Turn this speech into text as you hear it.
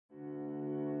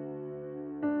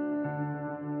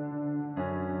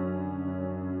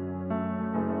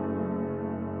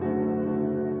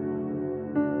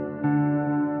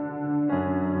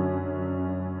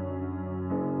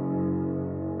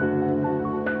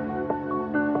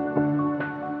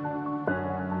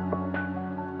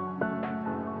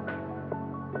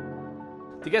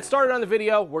to get started on the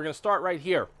video, we're going to start right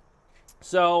here.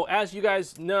 So as you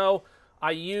guys know,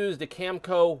 I use the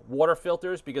Camco water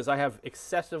filters because I have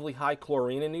excessively high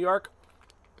chlorine in New York.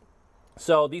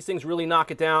 So these things really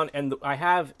knock it down, and I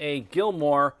have a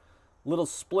Gilmore little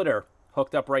splitter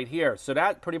hooked up right here. So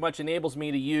that pretty much enables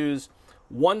me to use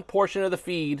one portion of the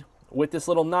feed with this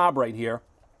little knob right here.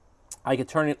 I can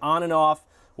turn it on and off,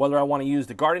 whether I want to use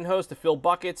the garden hose to fill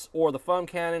buckets or the foam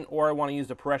cannon, or I want to use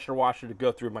the pressure washer to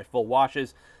go through my full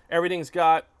washes. Everything's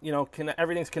got, you know,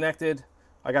 everything's connected.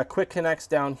 I got quick connects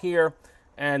down here,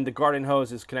 and the garden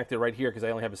hose is connected right here because I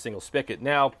only have a single spigot.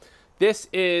 Now, this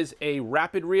is a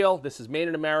rapid reel. This is made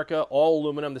in America, all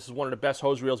aluminum. This is one of the best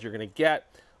hose reels you're going to get.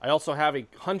 I also have a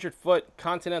 100-foot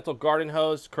Continental garden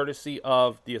hose, courtesy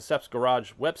of the Griots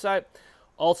Garage website.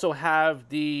 Also have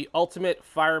the Ultimate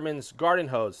Fireman's Garden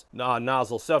Hose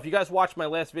nozzle. So if you guys watched my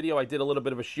last video, I did a little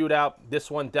bit of a shootout.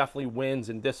 This one definitely wins,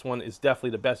 and this one is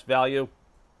definitely the best value.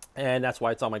 And that's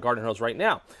why it's on my garden hose right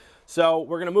now. So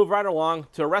we're going to move right along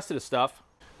to the rest of the stuff.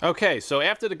 Okay, so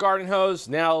after the garden hose,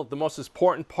 now the most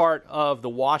important part of the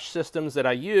wash systems that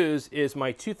I use is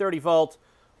my 230-volt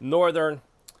Northern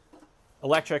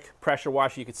electric pressure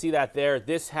washer. You can see that there.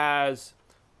 This has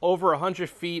over 100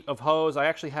 feet of hose. I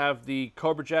actually have the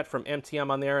Cobra Jet from MTM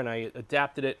on there, and I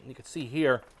adapted it. You can see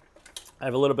here, I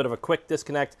have a little bit of a quick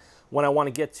disconnect when I want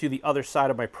to get to the other side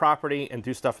of my property and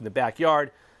do stuff in the backyard.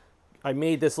 I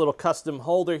made this little custom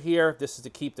holder here. This is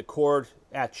to keep the cord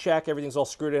at check. Everything's all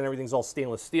screwed in. Everything's all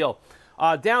stainless steel.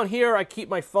 Down here, I keep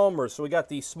my foamers. So we got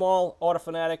the small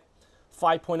Fanatic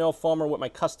 5.0 foamer with my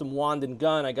custom wand and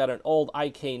gun. I got an old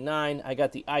IK9. I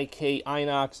got the IK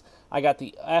Inox. I got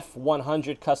the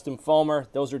F100 custom foamer.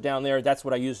 Those are down there. That's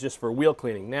what I use just for wheel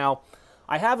cleaning. Now,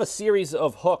 I have a series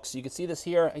of hooks. You can see this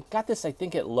here. I got this, I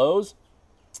think, at Lowe's.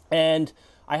 And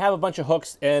I have a bunch of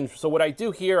hooks. And so what I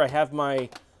do here, I have my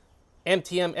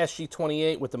MTM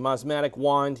SG28 with the Mosmatic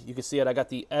wand. You can see it. I got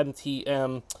the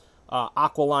MTM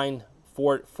Aqualine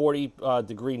 40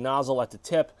 degree nozzle at the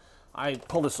tip. I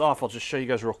pull this off. I'll just show you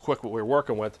guys real quick what we're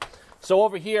working with. So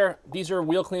over here, these are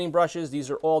wheel cleaning brushes. These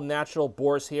are all natural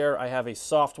bores here. I have a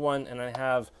soft one, and I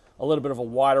have a little bit of a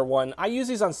wider one. I use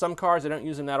these on some cars. I don't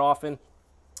use them that often.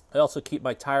 I also keep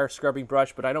my tire scrubbing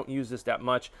brush, but I don't use this that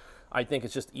much. I think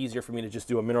it's just easier for me to just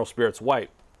do a mineral spirits wipe.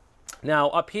 Now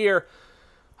up here,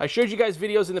 I showed you guys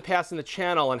videos in the past in the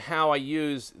channel on how I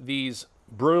use these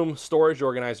broom storage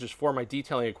organizers for my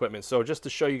detailing equipment. So just to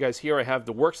show you guys here, I have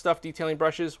the work stuff detailing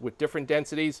brushes with different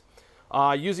densities.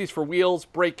 I use these for wheels,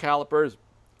 brake calipers,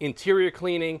 interior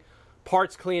cleaning,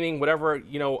 parts cleaning, whatever,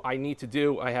 you know, I need to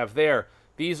do, I have there.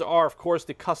 These are, of course,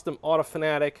 the custom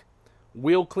Fanatic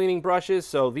wheel cleaning brushes.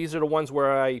 So these are the ones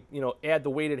where I, you know, add the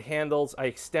weighted handles, I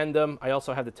extend them. I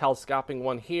also have the telescoping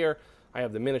one here. I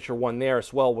have the miniature one there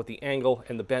as well with the angle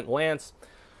and the bent lance.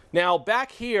 Now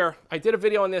back here, I did a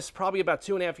video on this probably about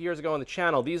 2.5 years ago on the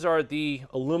channel. These are the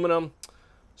aluminum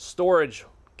storage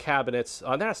cabinets.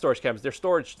 They're not storage cabinets, they're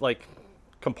storage like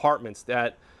compartments.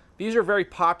 That these are very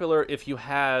popular if you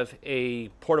have a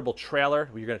portable trailer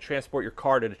where you're going to transport your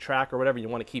car to the track or whatever. You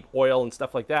want to keep oil and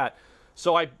stuff like that.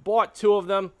 So I bought 2 of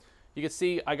them. You can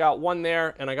see I got one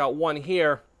there and I got one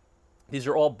here. These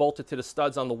are all bolted to the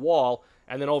studs on the wall.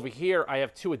 And then over here, I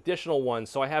have 2 additional ones.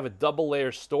 So I have a double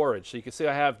layer storage. So you can see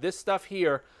I have this stuff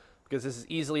here because this is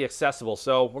easily accessible.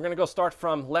 So we're going to go start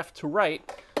from left to right.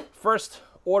 First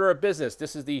order of business.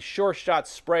 This is the Sure Shot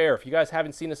sprayer. If you guys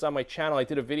haven't seen this on my channel, I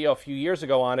did a video a few years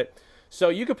ago on it. So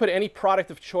you could put any product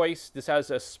of choice. This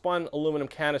has a spun aluminum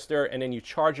canister, and then you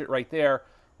charge it right there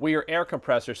with your air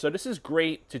compressor. So this is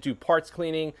great to do parts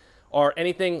cleaning or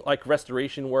anything like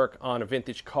restoration work on a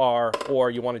vintage car,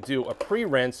 or you want to do a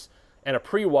pre-rinse and a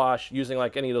pre-wash using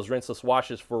like any of those rinseless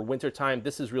washes for winter time.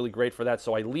 This is really great for that.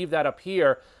 So I leave that up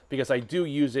here because I do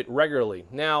use it regularly.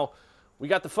 Now, we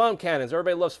got the foam cannons.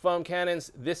 Everybody loves foam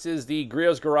cannons. This is the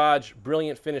Griots Garage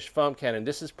Brilliant Finish foam cannon.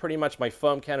 This is pretty much my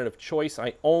foam cannon of choice.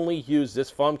 I only use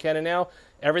this foam cannon now.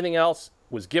 Everything else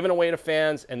was given away to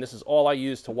fans, and this is all I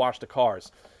use to wash the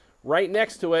cars. Right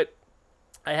next to it,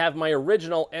 I have my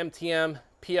original MTM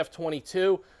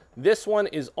PF22. This one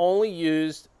is only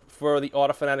used for the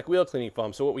Fanatic wheel cleaning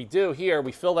foam. So what we do here,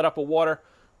 we fill that up with water,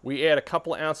 we add a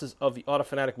couple of ounces of the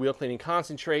Fanatic wheel cleaning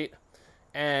concentrate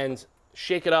and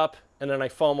shake it up, and then I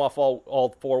foam off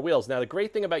all 4 wheels. Now the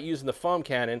great thing about using the foam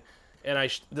cannon, and I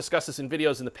discussed this in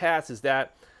videos in the past, is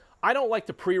that I don't like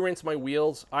to pre-rinse my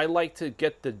wheels. I like to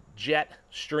get the jet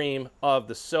stream of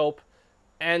the soap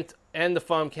and the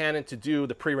foam cannon to do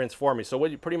the pre-rinse for me. So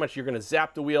pretty much you're going to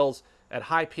zap the wheels at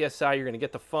high PSI, you're going to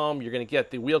get the foam, you're going to get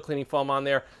the wheel cleaning foam on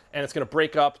there, and it's going to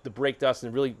break up the brake dust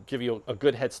and really give you a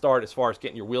good head start as far as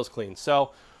getting your wheels clean.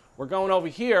 So we're going over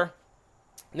here.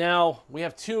 Now, we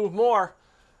have two more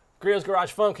Griots Garage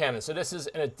foam cannons. So this is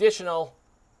an additional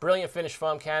Brilliant Finish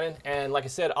foam cannon. And like I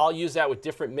said, I'll use that with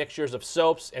different mixtures of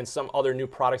soaps and some other new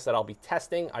products that I'll be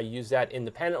testing. I use that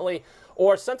independently.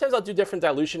 Or sometimes I'll do different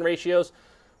dilution ratios.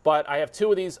 But I have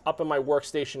two of these up in my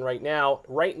workstation right now.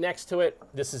 Right next to it,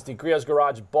 this is the Griots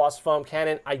Garage Boss foam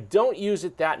cannon. I don't use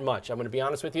it that much, I'm going to be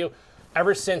honest with you.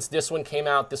 Ever since this one came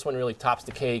out, this one really tops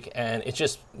the cake, and it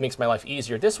just makes my life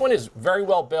easier. This one is very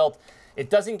well built. It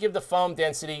doesn't give the foam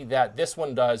density that this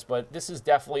one does, but this is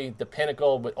definitely the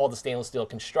pinnacle with all the stainless steel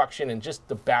construction and just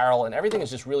the barrel, and everything is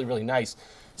just really, really nice.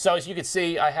 So as you can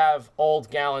see, I have old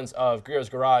gallons of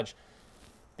Griots Garage,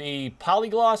 the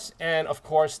polygloss, and of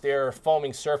course their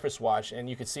foaming surface wash. And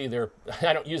you can see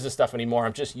I don't use this stuff anymore.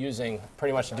 I'm just using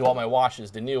pretty much to do all my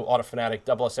washes the new Fanatic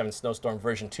 007 Snowstorm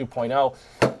version 2.0.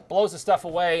 Blows the stuff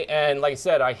away, and like I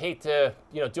said, I hate to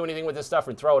do anything with this stuff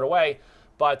and throw it away,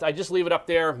 but I just leave it up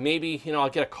there. Maybe I'll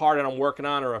get a car that I'm working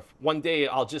on, or if one day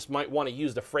I'll just might want to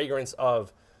use the fragrance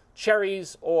of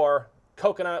cherries or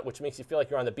coconut, which makes you feel like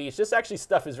you're on the beach. This actually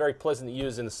stuff is very pleasant to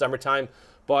use in the summertime,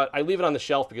 but I leave it on the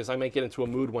shelf because I might get into a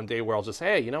mood one day where I'll just,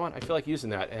 hey, you know what, I feel like using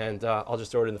that, and I'll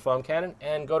just throw it in the foam cannon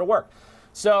and go to work.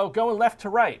 So going left to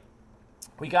right,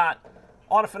 we got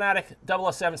Fanatic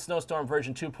 007 Snowstorm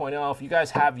version 2.0. If you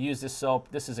guys have used this soap,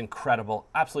 this is incredible,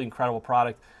 absolutely incredible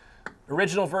product.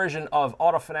 Original version of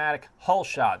Fanatic Hull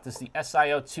Shot. This is the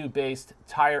SiO2 based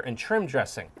tire and trim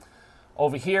dressing.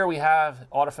 Over here we have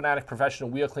Fanatic Professional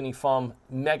Wheel Cleaning Foam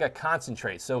Mega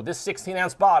Concentrate. So this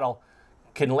 16-ounce bottle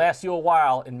can last you a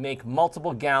while and make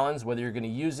multiple gallons, whether you're going to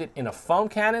use it in a foam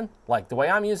cannon, like the way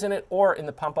I'm using it, or in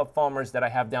the pump-up foamers that I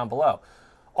have down below.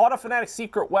 Fanatic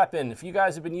Secret Weapon. If you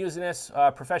guys have been using this,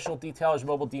 professional detailers,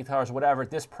 mobile detailers, whatever,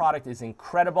 this product is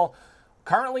incredible.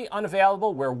 Currently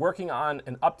unavailable. We're working on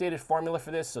an updated formula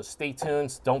for this, so stay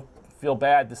tuned. Don't feel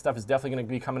bad. This stuff is definitely going to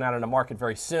be coming out on the market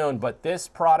very soon, but this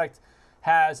product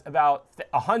has about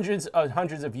hundreds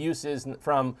of uses,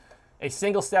 from a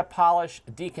single-step polish,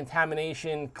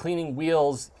 decontamination, cleaning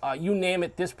wheels, you name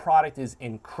it. This product is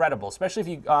incredible, especially if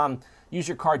you use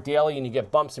your car daily and you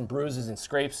get bumps and bruises and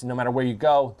scrapes. No matter where you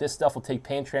go, this stuff will take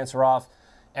paint transfer off,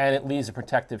 and it leaves a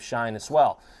protective shine as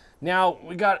well. Now,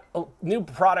 we got a new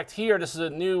product here. This is a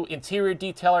new interior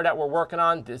detailer that we're working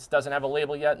on. This doesn't have a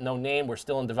label yet, no name. We're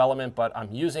still in development, but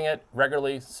I'm using it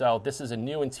regularly. So this is a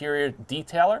new interior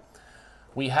detailer.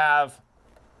 We have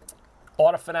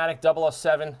Fanatic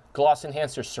 007 Gloss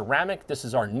Enhancer Ceramic. This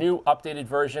is our new updated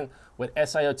version with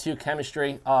SiO2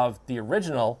 chemistry of the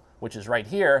original, which is right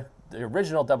here, the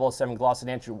original 007 Gloss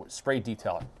Enhancer Spray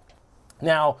Detailer.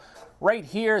 Now, right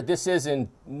here, this is a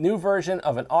new version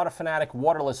of an Fanatic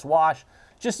waterless wash.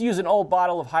 Just use an old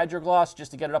bottle of Hydro Gloss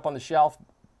just to get it up on the shelf,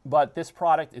 but this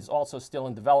product is also still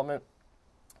in development.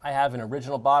 I have an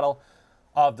original bottle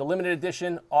of the limited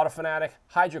edition Fanatic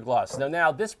Hydro Gloss.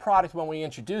 Now this product, when we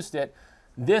introduced it,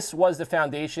 this was the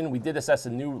foundation. We did this as a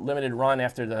new limited run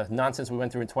after the nonsense we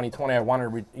went through in 2020. I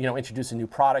wanted to introduce a new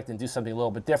product and do something a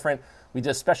little bit different. We did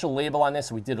a special label on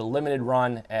this. We did a limited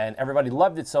run, and everybody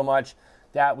loved it so much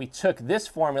that we took this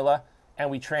formula and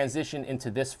we transitioned into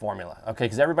this formula, okay?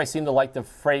 Because everybody seemed to like the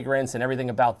fragrance and everything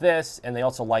about this, and they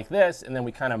also like this, and then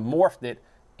we kind of morphed it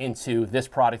into this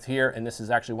product here, and this is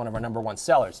actually one of our #1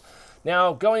 sellers.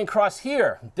 Now, going across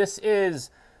here, this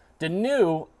is the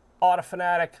new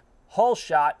Fanatic Hull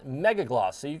Shot Mega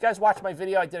Gloss. So you guys watched my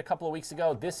video I did a couple of weeks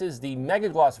ago. This is the Mega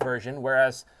Gloss version,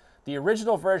 whereas the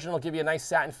original version will give you a nice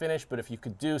satin finish, but if you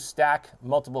could stack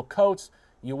multiple coats,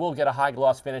 you will get a high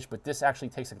gloss finish, but this actually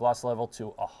takes the gloss level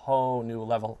to a whole new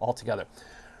level altogether.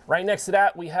 Right next to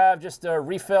that, we have just a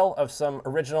refill of some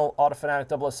original Fanatic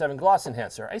 007 Gloss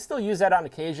Enhancer. I still use that on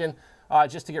occasion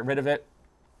just to get rid of it.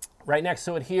 Right next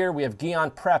to it here, we have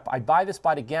Gion Prep. I buy this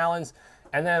by the gallons,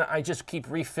 and then I just keep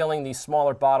refilling these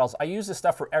smaller bottles. I use this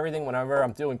stuff for everything. Whenever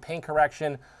I'm doing paint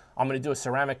correction, I'm going to do a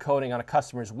ceramic coating on a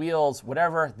customer's wheels,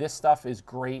 whatever. This stuff is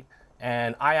great,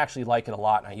 and I actually like it a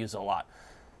lot, and I use it a lot.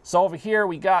 So over here,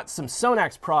 we got some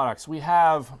Sonax products. We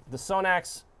have the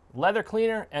Sonax Leather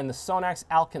Cleaner and the Sonax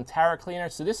Alcantara Cleaner.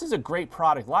 So this is a great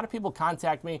product. A lot of people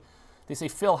contact me. They say,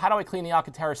 Phil, how do I clean the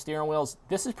Alcantara steering wheels?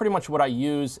 This is pretty much what I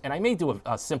use, and I may do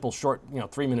a simple, short,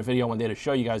 3-minute video one day to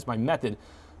show you guys my method.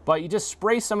 But you just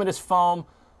spray some of this foam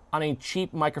on a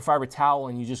cheap microfiber towel,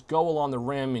 and you just go along the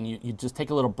rim, and you just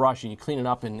take a little brush, and you clean it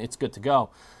up, and it's good to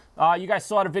go. You guys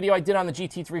saw the video I did on the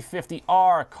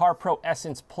GT350R CarPro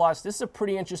Essence Plus. This is a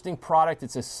pretty interesting product.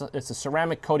 It's a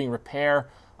ceramic coating repair,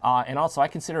 and also I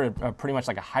consider it pretty much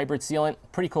like a hybrid sealant.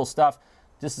 Pretty cool stuff.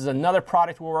 This is another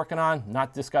product we're working on.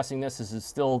 Not discussing this. This is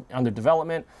still under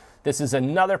development. This is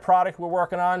another product we're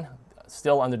working on.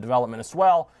 still under development as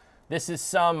well. This is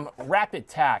some Rapid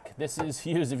Tack. This is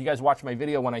used, if you guys watched my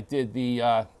video when I did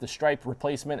the stripe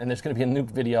replacement, and there's going to be a new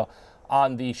video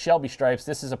on the Shelby stripes.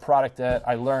 This is a product that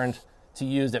I learned to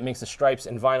use that makes the stripes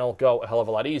and vinyl go a hell of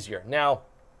a lot easier. Now,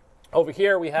 over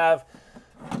here we have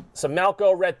some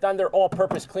Malco Red Thunder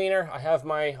all-purpose cleaner. I have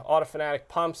my Fanatic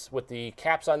pumps with the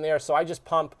caps on there, so I just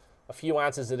pump a few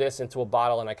ounces of this into a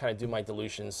bottle and I kind of do my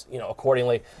dilutions, you know,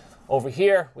 accordingly. Over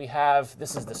here we have,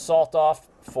 this is the salt off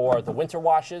for the winter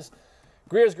washes.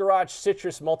 Griots Garage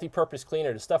Citrus Multi-Purpose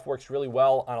Cleaner. The stuff works really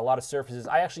well on a lot of surfaces.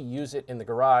 I actually use it in the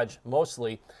garage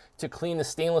mostly to clean the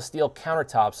stainless steel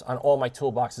countertops on all my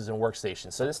toolboxes and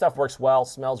workstations. So this stuff works well,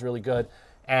 smells really good,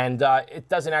 and it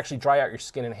doesn't actually dry out your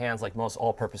skin and hands like most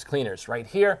all-purpose cleaners. Right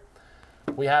here,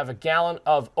 we have a gallon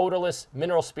of odorless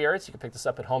mineral spirits. You can pick this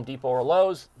up at Home Depot or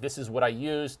Lowe's. This is what I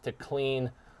use to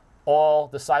clean all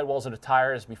the sidewalls of the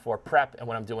tires before prep and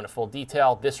when I'm doing a full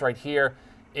detail. This right here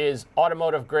is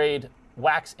automotive grade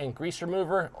wax and grease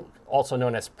remover, also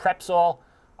known as Prepsol.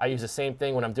 I use the same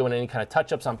thing when I'm doing any kind of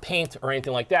touch-ups on paint or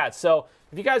anything like that. So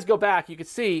if you guys go back, you can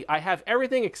see I have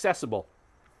everything accessible,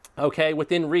 okay,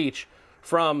 within reach,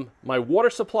 from my water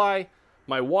supply,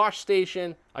 my wash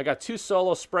station. I got 2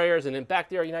 solo sprayers, and then back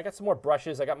there, you know, I got some more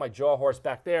brushes. I got my jaw horse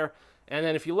back there. And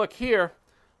then if you look here,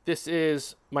 this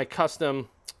is my custom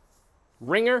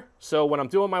wringer. So when I'm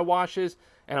doing my washes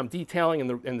and I'm detailing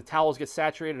and the towels get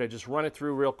saturated, I just run it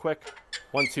through real quick.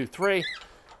 1, 2, 3.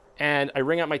 And I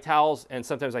wring out my towels, and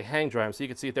sometimes I hang dry them. So you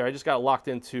can see it there. I just got it locked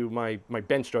into my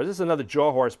bench drawers. This is another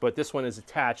jaw horse, but this one is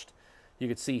attached, you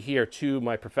can see here, to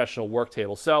my professional work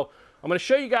table. So I'm going to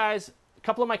show you guys a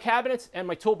couple of my cabinets and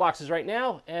my toolboxes right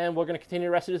now, and we're going to continue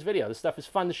the rest of this video. This stuff is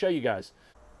fun to show you guys.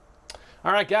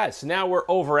 All right, guys, so now we're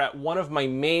over at one of my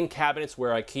main cabinets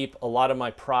where I keep a lot of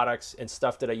my products and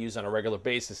stuff that I use on a regular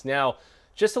basis. Now,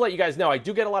 just to let you guys know, I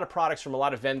do get a lot of products from a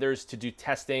lot of vendors to do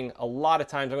testing. A lot of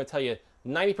times, I'm going to tell you,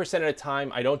 90% of the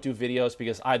time, I don't do videos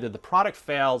because either the product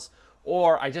fails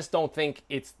or I just don't think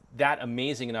it's that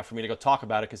amazing enough for me to go talk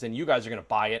about it, because then you guys are going to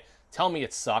buy it, tell me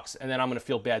it sucks, and then I'm going to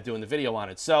feel bad doing the video on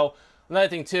it. So another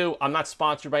thing too, I'm not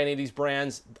sponsored by any of these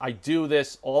brands. I do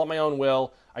this all at my own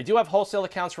will. I do have wholesale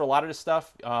accounts for a lot of this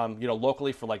stuff, you know,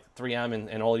 locally for like 3M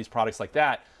and all of these products like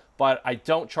that. But I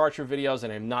don't charge for videos,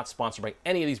 and I'm not sponsored by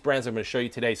any of these brands I'm going to show you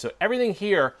today. So everything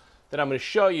here that I'm going to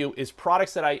show you is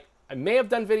products that I may have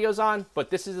done videos on, but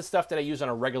this is the stuff that I use on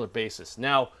a regular basis.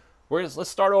 Now, let's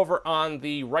start over on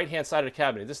the right-hand side of the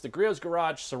cabinet. This is the Griots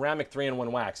Garage Ceramic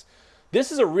 3-in-1 Wax.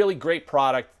 This is a really great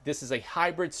product. This is a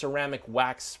hybrid ceramic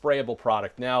wax sprayable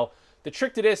product. Now, the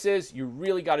trick to this is you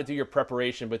really got to do your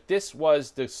preparation, but this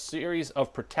was the series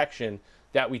of protection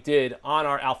that we did on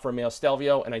our Alfa Romeo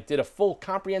Stelvio, and I did a full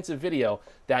comprehensive video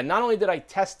that not only did I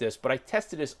test this, but I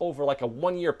tested this over like a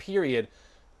 1-year period,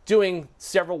 doing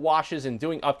several washes and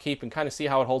doing upkeep and kind of see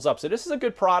how it holds up. So this is a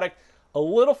good product, a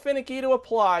little finicky to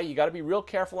apply. You got to be real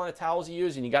careful on the towels you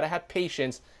use, and you got to have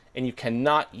patience, and you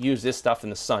cannot use this stuff in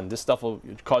the sun. This stuff will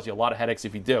cause you a lot of headaches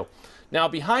if you do. Now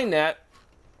behind that,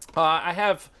 I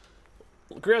have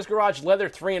Griots Garage Leather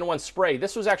 3-in-1 Spray.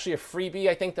 This was actually a freebie,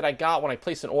 I think, that I got when I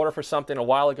placed an order for something a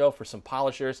while ago for some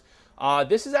polishers.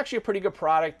 This is actually a pretty good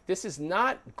product. This is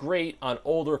not great on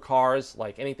older cars,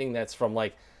 like anything that's from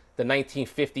like the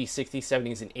 1950s, 60s,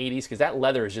 70s, and 80s, because that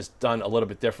leather is just done a little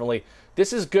bit differently.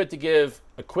 This is good to give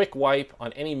a quick wipe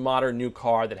on any modern new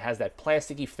car that has that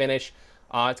plasticky finish.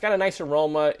 It's got a nice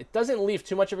aroma. It doesn't leave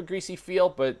too much of a greasy feel,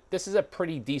 but this is a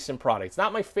pretty decent product. It's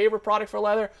not my favorite product for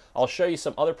leather. I'll show you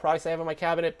some other products I have in my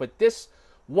cabinet, but this,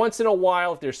 once in a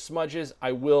while, if there's smudges,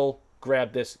 I will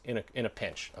grab this in a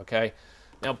pinch, okay?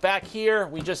 Now back here,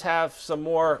 we just have some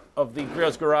more of the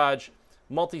Griots Garage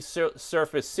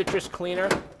Multi-Surface Citrus Cleaner.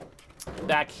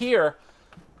 Back here,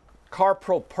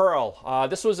 CarPro Pearl.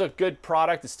 This was a good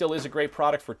product. It still is a great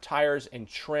product for tires and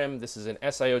trim. This is an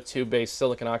SiO2-based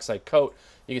silicon oxide coat.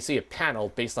 You can see it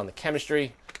paneled based on the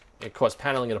chemistry. It costs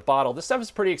paneling in a bottle. This stuff is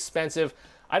pretty expensive.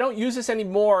 I don't use this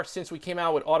anymore since we came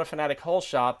out with Fanatic Whole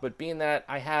Shop, but being that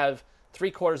I have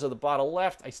 3/4 of the bottle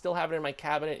left, I still have it in my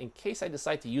cabinet in case I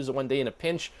decide to use it one day in a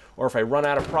pinch, or if I run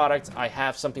out of product, I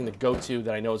have something to go to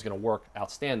that I know is going to work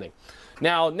outstanding.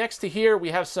 Now, next to here,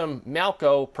 we have some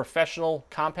Malco professional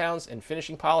compounds and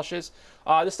finishing polishes.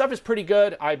 This stuff is pretty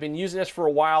good. I've been using this for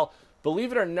a while.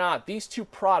 Believe it or not, these two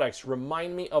products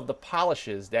remind me of the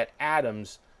polishes that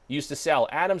Adams used to sell.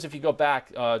 Adams, if you go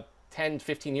back 10,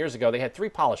 15 years ago, they had 3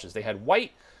 polishes. They had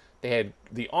white, they had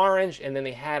the orange, and then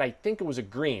they had, I think it was a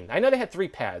green. I know they had 3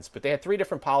 pads, but they had 3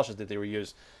 different polishes that they were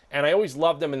used. And I always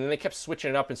loved them, and then they kept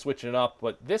switching it up and switching it up.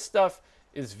 But this stuff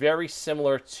is very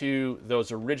similar to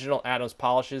those original Adams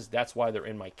polishes. That's why they're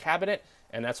in my cabinet,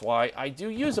 and that's why I do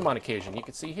use them on occasion. You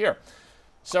can see here.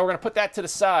 So we're going to put that to the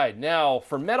side. Now,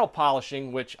 for metal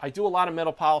polishing, which I do a lot of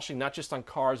metal polishing, not just on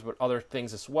cars, but other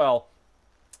things as well,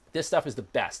 this stuff is the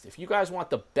best. If you guys want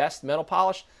the best metal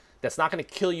polish that's not going to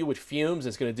kill you with fumes,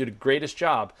 it's going to do the greatest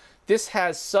job, this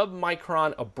has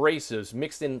sub-micron abrasives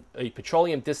mixed in a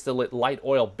petroleum distillate light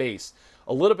oil base.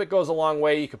 A little bit goes a long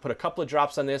way. You could put a couple of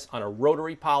drops on this on a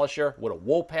rotary polisher with a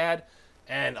wool pad,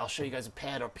 and I'll show you guys a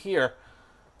pad up here.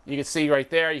 You can see right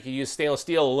there, you can use stainless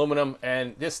steel, aluminum,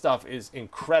 and this stuff is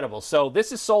incredible. So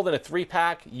this is sold in a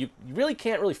 3-pack. You really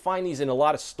can't really find these in a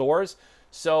lot of stores.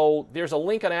 So there's a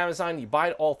link on Amazon. You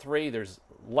buy all 3. There's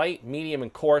light, medium,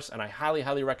 and coarse, and I highly,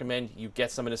 highly recommend you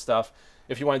get some of this stuff.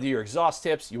 If you want to do your exhaust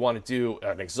tips, you want to do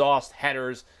an exhaust,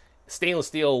 headers, stainless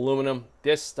steel, aluminum,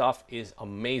 this stuff is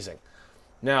amazing.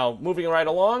 Now, moving right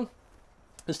along,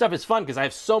 this stuff is fun because I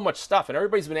have so much stuff, and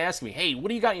everybody's been asking me, hey, what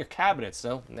do you got in your cabinet?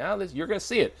 So now you're going to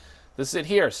see it. This is it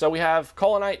here. So we have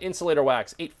Colonite Insulator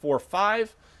Wax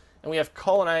 845, and we have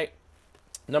Colonite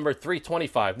number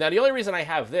 325. Now, the only reason I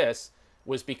have this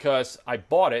was because I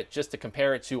bought it just to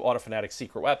compare it to Auto Fanatic's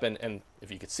Secret Weapon, and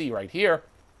if you can see right here,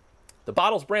 the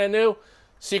bottle's brand new.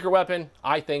 Secret Weapon,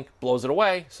 I think, blows it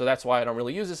away, so that's why I don't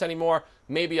really use this anymore.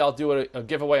 Maybe I'll do a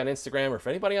giveaway on Instagram, or if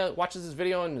anybody watches this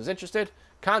video and is interested,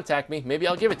 contact me. Maybe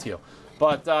I'll give it to you.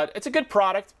 But it's a good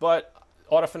product, but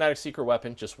Auto Fanatic Secret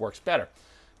Weapon just works better.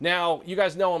 Now, you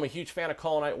guys know I'm a huge fan of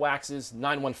Colonite waxes.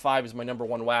 915 is my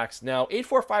 #1 wax. Now,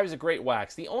 845 is a great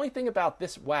wax. The only thing about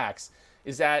this wax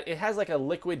is that it has like a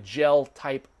liquid gel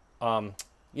type,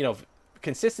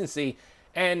 consistency,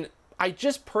 and I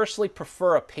just personally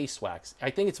prefer a paste wax.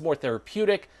 I think it's more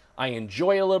therapeutic. I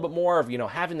enjoy it a little bit more of,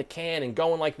 having the can and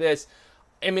going like this.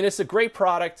 I mean, it's a great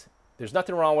product. There's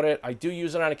nothing wrong with it. I do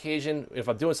use it on occasion. If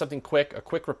I'm doing something quick, a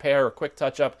quick repair, a quick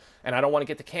touch-up, and I don't want to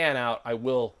get the can out, I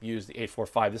will use the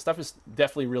 845. This stuff is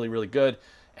definitely really, really good.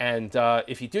 And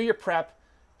if you do your prep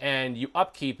and you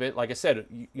upkeep it, like I said,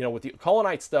 with the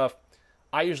Colonite stuff,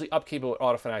 I usually upkeep it with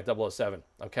Auto Fanatic 007,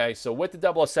 okay? So with the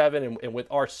 007 and with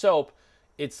our soap,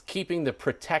 it's keeping the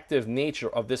protective nature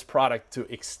of this product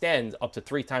to extend up to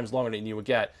 3 times longer than you would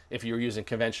get if you were using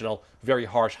conventional, very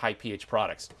harsh, high pH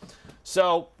products.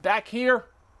 So back here,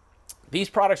 these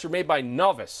products are made by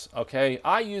Novus, okay?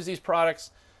 I use these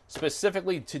products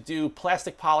specifically to do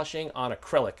plastic polishing on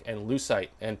acrylic and lucite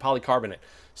and polycarbonate.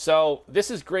 So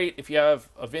this is great if you have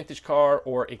a vintage car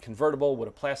or a convertible with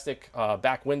a plastic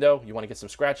back window. You want to get some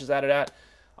scratches out of that.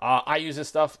 I use this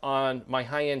stuff on my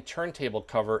high-end turntable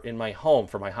cover in my home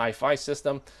for my hi-fi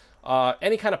system.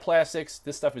 Any kind of plastics,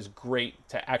 this stuff is great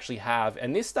to actually have.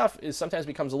 And this stuff sometimes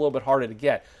becomes a little bit harder to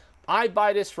get. I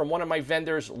buy this from one of my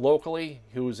vendors locally,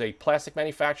 who's a plastic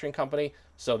manufacturing company.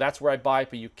 So that's where I buy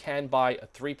it, but you can buy a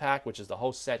 3-pack, which is the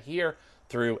whole set here,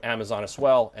 through Amazon as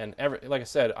well. And like I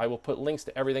said, I will put links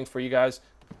to everything for you guys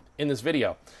in this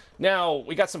video. Now,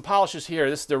 we got some polishes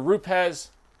here. This is the Rupes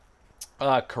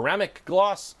ceramic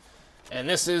gloss, and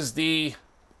this is the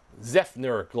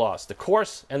Zephyr gloss, the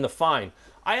coarse and the fine.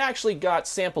 I actually got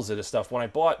samples of this stuff when I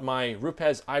bought my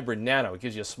Rupes Hybrid Nano. It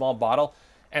gives you a small bottle,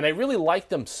 and I really liked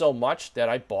them so much that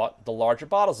I bought the larger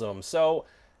bottles of them. So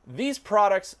these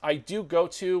products I do go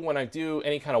to when I do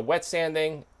any kind of wet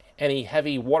sanding, any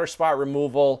heavy water spot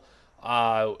removal.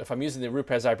 If I'm using the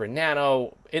Rupes Hybrid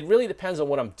Nano, it really depends on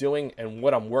what I'm doing and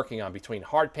what I'm working on between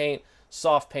hard paint,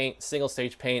 soft paint, single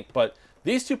stage paint. But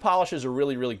these 2 polishes are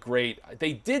really, really great.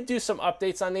 They did do some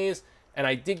updates on these, and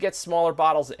I did get smaller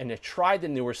bottles and I tried the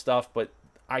newer stuff, but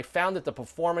I found that the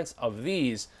performance of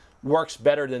these works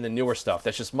better than the newer stuff.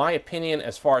 That's just my opinion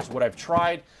as far as what I've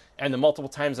tried and the multiple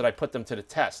times that I put them to the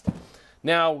test.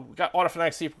 Now, we've got Auto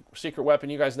Fanatic Secret Weapon.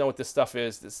 You guys know what this stuff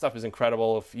is. This stuff is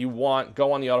incredible. If you want,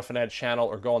 go on the Auto Fanatic channel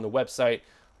or go on the website,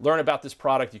 learn about this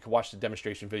product. You can watch the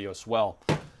demonstration video as well.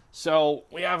 So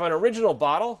we have an original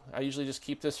bottle. I usually just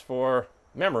keep this for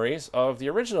memories of the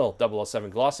original 007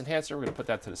 Gloss Enhancer. We're going to put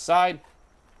that to the side.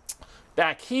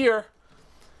 Back here,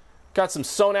 got some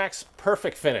Sonax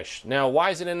Perfect Finish. Now,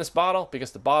 why is it in this bottle?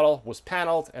 Because the bottle was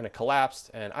paneled and it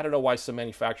collapsed, and I don't know why some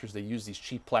manufacturers, they use these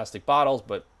cheap plastic bottles,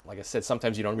 but like I said,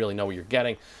 sometimes you don't really know what you're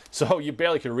getting, so you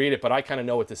barely can read it, but I kind of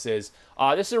know what this is.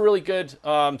 This is a really good,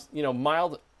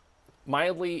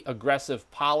 mildly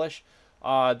aggressive polish.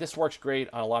 This works great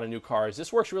on a lot of new cars.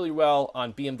 This works really well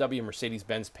on BMW and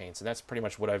Mercedes-Benz paints, and that's pretty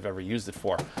much what I've ever used it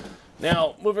for.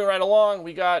 Now, moving right along,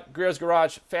 we got Griots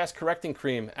Garage Fast Correcting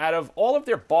Cream. Out of all of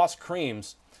their Boss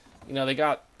creams, they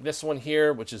got this one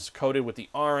here, which is coated with the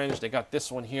orange. They got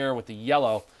this one here with the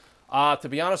yellow. To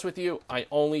be honest with you, I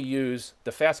only use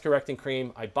the Fast Correcting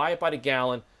Cream. I buy it by the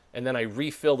gallon. and then I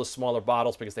refill the smaller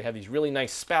bottles because they have these really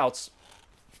nice spouts.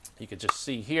 You could just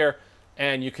see here,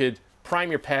 and you could prime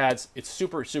your pads. It's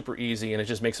super, super easy, and it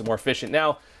just makes it more efficient.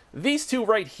 Now, these two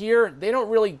right here, they don't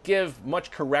really give much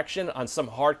correction on some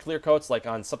hard clear coats, like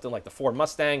on something like the Ford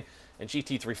Mustang and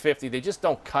GT350. They just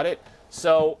don't cut it.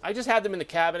 So I just had them in the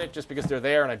cabinet just because they're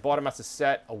there, and I bought them as a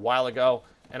set a while ago,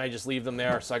 and I just leave them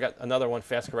there. So I got another one,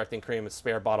 fast correcting cream, a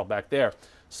spare bottle back there.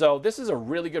 So this is a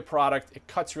really good product. It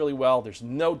cuts really well. There's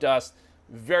no dust.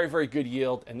 Very, very good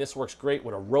yield, and this works great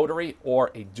with a rotary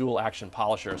or a dual action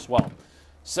polisher as well.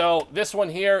 So this one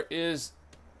here is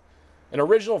an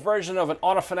original version of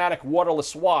an Fanatic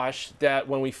waterless wash that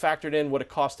when we factored in what it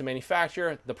cost to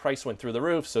manufacture, the price went through the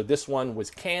roof. So this one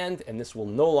was canned, and this will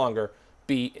no longer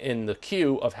be in the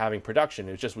queue of having production.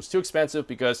 It just was too expensive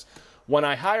because when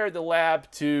I hired the lab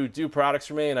to do products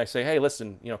for me and I say, hey,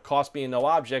 listen, you know, cost being no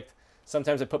object,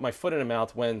 sometimes I put my foot in the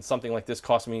mouth when something like this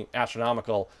costs me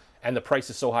astronomical and the price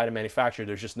is so high to manufacture,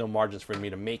 there's just no margins for me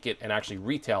to make it and actually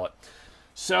retail it.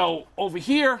 So over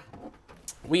here,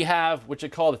 we have what you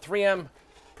call the 3M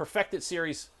Perfected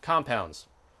Series compounds.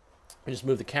 Let me just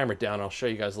move the camera down. I'll show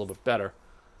you guys a little bit better.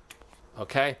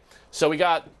 Okay, so we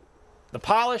got the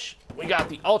polish, we got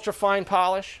the ultra fine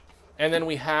polish, and then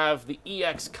we have the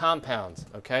EX compounds.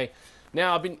 Okay,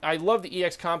 now I love the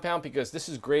EX compound because this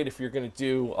is great if you're going to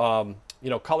do you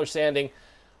know, color sanding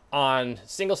on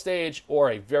single stage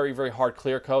or a very, very hard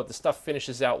clear coat. The stuff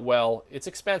finishes out well. It's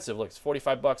expensive. Look, it's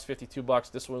 45 bucks, 52 bucks.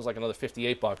 This one's like another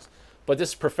 58 bucks. But this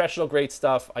is professional grade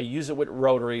stuff. I use it with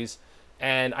rotaries,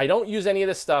 and I don't use any of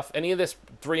this stuff, any of this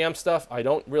 3M stuff. I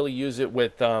don't really use it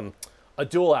with a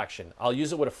dual action. I'll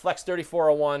use it with a Flex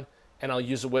 3401, and I'll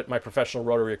use it with my professional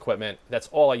rotary equipment. That's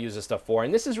all I use this stuff for.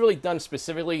 And this is really done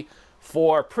specifically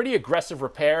for pretty aggressive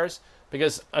repairs,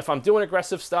 because if I'm doing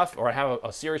aggressive stuff or I have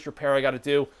a serious repair I got to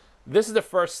do, this is the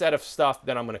first set of stuff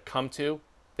that I'm going to come to,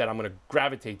 that I'm going to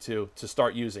gravitate to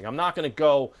start using. I'm not going to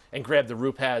go and grab the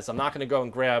root pads. I'm not going to go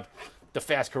and grab the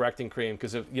fast correcting cream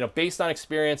because, you know, based on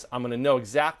experience, I'm going to know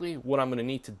exactly what I'm going to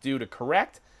need to do to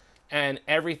correct, and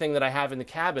everything that I have in the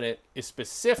cabinet is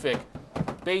specific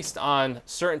based on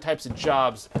certain types of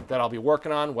jobs that I'll be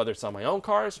working on, whether it's on my own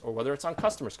cars or whether it's on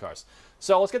customers' cars.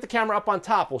 So let's get the camera up on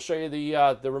top. We'll show you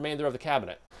the remainder of the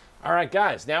cabinet. All right,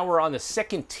 guys, now we're on the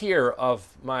second tier of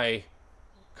my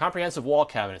comprehensive wall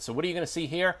cabinet. So what are you going to see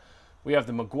here? We have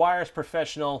the Meguiar's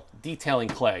Professional Detailing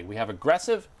Clay. We have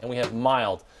aggressive and we have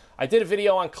mild. I did a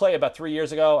video on clay about 3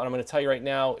 years ago, and I'm going to tell you right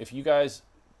now, if you guys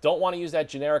don't want to use that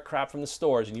generic crap from the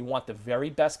stores and you want the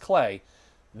very best clay,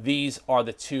 these are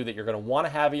the two that you're going to want to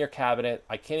have in your cabinet.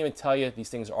 I can't even tell you, these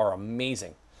things are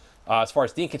amazing. As far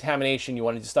as decontamination, you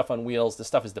want to do stuff on wheels, this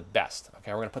stuff is the best.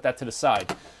 Okay, we're going to put that to the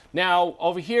side. Now,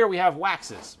 over here we have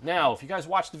waxes. Now, if you guys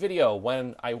watched the video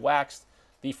when I waxed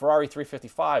the Ferrari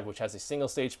 355, which has a single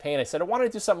stage paint, I said I wanted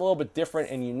to do something a little bit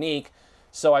different and unique,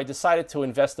 so I decided to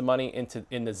invest the money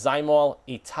in the Zymol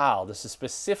Etal. This is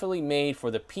specifically made for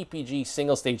the PPG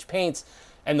single stage paints,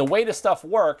 and the way this stuff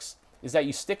works is that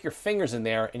you stick your fingers in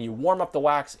there and you warm up the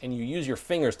wax and you use your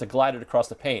fingers to glide it across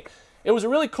the paint. It was a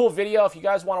really cool video. If you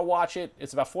guys want to watch it,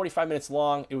 it's about 45 minutes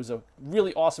long. It was a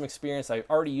really awesome experience. I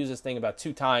already used this thing about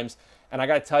 2 times, and I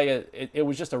got to tell you, it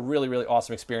was just a really, really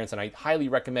awesome experience, and I highly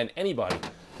recommend anybody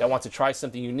that wants to try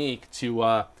something unique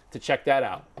to check that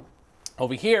out.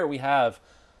 Over here, we have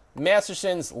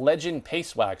Masterson's Legend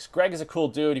Paste Wax. Greg is a cool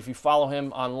dude. If you follow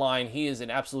him online, he is an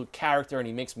absolute character, and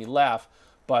he makes me laugh.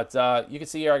 But you can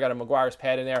see here I got a Meguiar's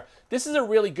pad in there. This is a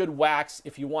really good wax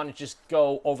if you want to just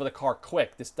go over the car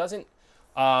quick. This doesn't,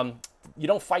 you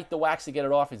don't fight the wax to get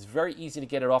it off. It's very easy to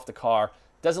get it off the car.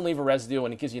 Doesn't leave a residue,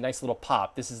 and it gives you a nice little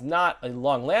pop. This is not a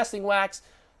long-lasting wax.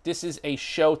 This is a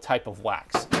show type of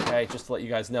wax, okay, just to let you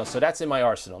guys know. So that's in my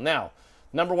arsenal. Now,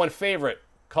 #1 favorite,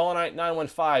 Colonite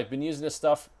 915. Been using this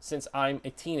stuff since I'm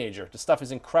a teenager. The stuff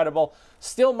is incredible.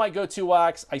 Still my go-to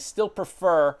wax. I still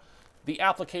prefer the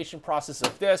application process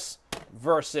of this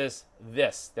versus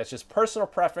this. That's just personal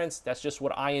preference. That's just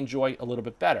what I enjoy a little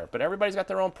bit better. But everybody's got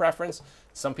their own preference.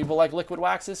 Some people like liquid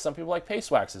waxes, some people like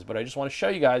paste waxes. But I just want to show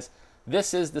you guys,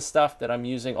 this is the stuff that I'm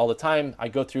using all the time. I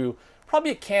go through probably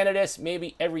a can of this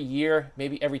maybe every year,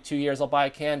 maybe every 2 years I'll buy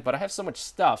a can. But I have so much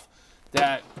stuff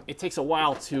that it takes a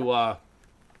while to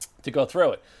go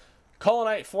through it.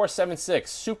 Colonite 476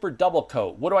 Super Double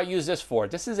Coat. What do I use this for?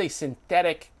 This is a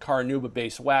synthetic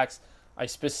carnauba-based wax. I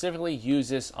specifically use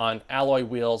this on alloy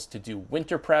wheels to do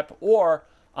winter prep, or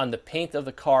on the paint of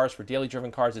the cars for daily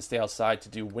driven cars that stay outside to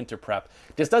do winter prep.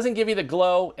 This doesn't give you the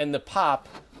glow and the pop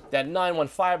that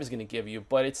 915 is going to give you,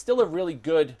 but it's still a really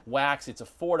good wax. It's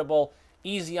affordable.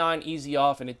 easy on, easy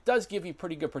off, and it does give you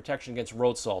pretty good protection against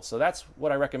road salt. So that's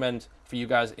what I recommend for you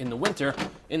guys in the winter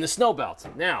in the snow belt.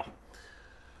 Now,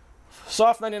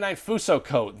 Soft 99 Fuso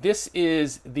coat. This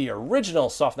is the original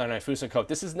Soft 99 Fuso coat.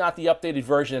 This is not the updated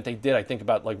version that they did, I think,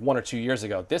 about like 1 or 2 years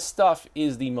ago. This stuff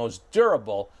is the most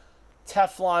durable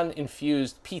Teflon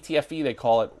infused PTFE, they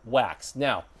call it, wax.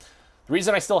 Now, the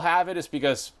reason I still have it is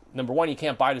because, number one, you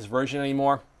can't buy this version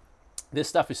anymore. This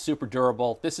stuff is super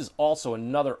durable. This is also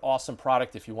another awesome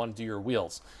product if you want to do your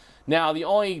wheels. Now, the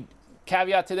only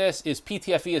caveat to this is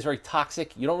PTFE is very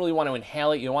toxic. You don't really want to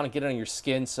inhale it. You don't want to get it on your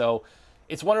skin. So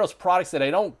it's one of those products that I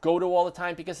don't go to all the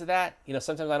time because of that. You know,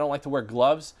 sometimes I don't like to wear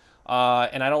gloves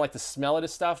and I don't like the smell of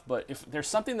this stuff. But if there's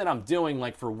something that I'm doing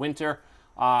like for winter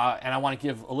and I want to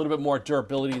give a little bit more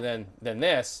durability than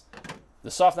this,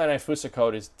 the Soft 99 Fuso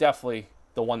coat is definitely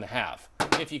the one to have.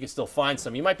 If you can still find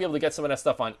some. You might be able to get some of that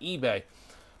stuff on eBay.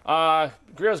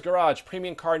 Griots Garage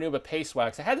Premium Carnauba Paste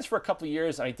Wax. I had this for a couple of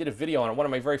years, and I did a video on it, one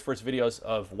of my very first videos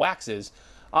of waxes.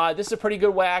 This is a pretty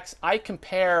good wax. I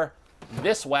compare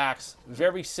this wax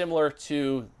very similar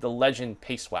to the Legend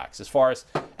Paste Wax as far as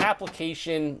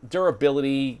application,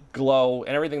 durability, glow,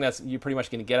 and everything that's you're pretty much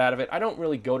going to get out of it. I don't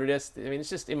really go to this. I mean, it's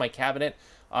just in my cabinet,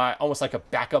 almost like a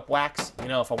backup wax, you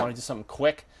know, if I want to do something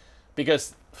quick.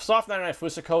 Because Soft 99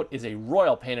 Fuso coat is a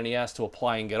royal pain in the ass to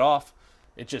apply and get off.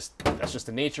 That's just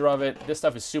the nature of it. This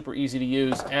stuff is super easy to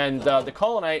use. And the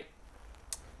Colonite,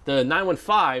 the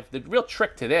 915, the real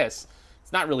trick to this,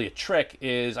 it's not really a trick,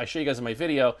 is I show you guys in my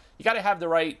video, you got to have the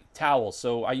right towel.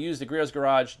 So I use the Griots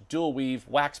Garage dual weave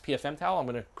wax PFM towel. I'm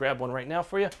going to grab one right now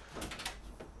for you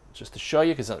just to show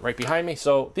you because it's right behind me.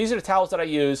 So these are the towels that I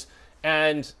use.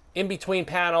 And in between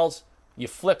panels, you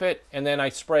flip it, and then I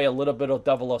spray a little bit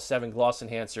of 007 Gloss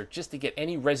Enhancer just to get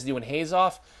any residue and haze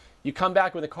off. You come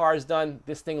back when the car is done,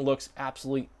 this thing looks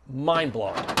absolutely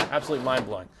mind-blowing. Absolutely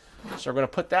mind-blowing. So we're going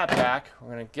to put that back.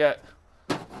 We're going to get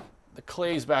the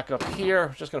clays back up here.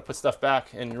 We're just going to put stuff back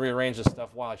and rearrange this stuff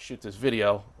while I shoot this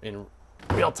video in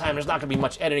real time. There's not going to be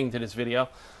much editing to this video.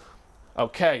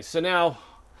 Okay, so now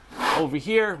over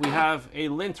here we have a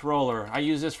lint roller. I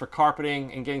use this for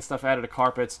carpeting and getting stuff out of the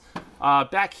carpets.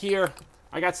 Back here,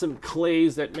 I got some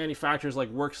clays that manufacturers like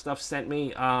Work Stuff sent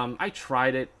me. I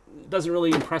tried it. It doesn't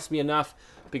really impress me enough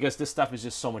because this stuff is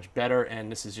just so much better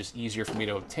and this is just easier for me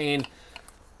to obtain.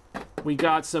 We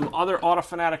got some other Auto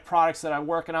Fanatic products that I'm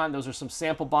working on. Those are some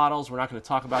sample bottles. We're not going to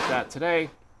talk about that today.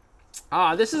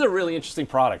 This is a really interesting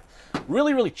product.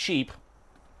 Really, really cheap.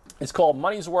 It's called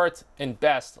Money's Worth and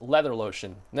Best Leather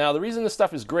Lotion. Now, the reason this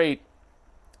stuff is great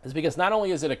is because not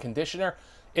only is it a conditioner,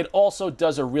 it also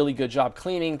does a really good job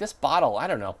cleaning. This bottle, I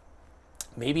don't know,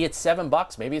 maybe it's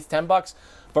 $7, maybe it's $10,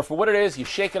 but for what it is, you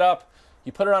shake it up,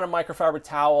 you put it on a microfiber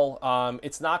towel.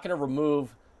 It's not going to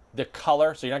remove the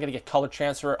color, so you're not going to get color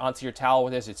transfer onto your towel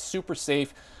with this. It's super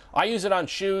safe. I use it on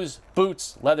shoes,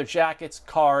 boots, leather jackets,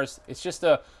 cars. It's just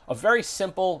a very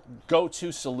simple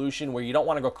go-to solution where you don't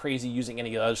want to go crazy using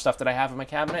any of the other stuff that I have in my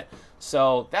cabinet.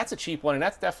 So that's a cheap one, and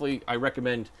that's definitely, I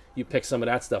recommend you pick some of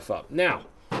that stuff up. Now,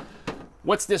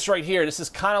 what's this right here? This is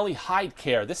Connolly Hide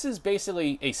Care. This is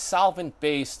basically a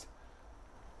solvent-based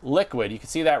liquid. You can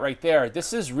see that right there.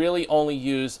 This is really only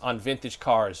used on vintage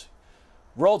cars.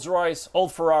 Rolls-Royce,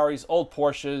 old Ferraris, old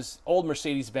Porsches, old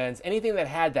Mercedes-Benz, anything that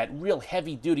had that real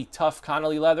heavy-duty, tough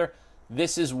Connolly leather,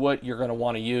 this is what you're going to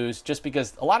want to use, just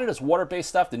because a lot of this water-based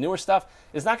stuff, the newer stuff,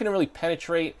 is not going to really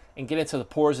penetrate and get into the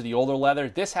pores of the older leather.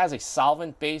 This has a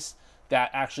solvent base that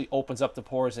actually opens up the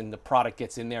pores and the product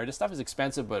gets in there. This stuff is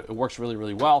expensive, but it works really,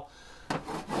 really well.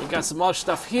 We got some other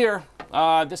stuff here.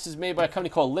 This is made by a company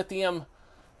called Lithium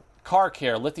Car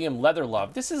Care, Lithium Leather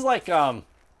Love. This is like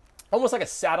almost like a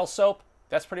saddle soap.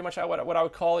 That's pretty much what I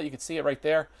would call it. You can see it right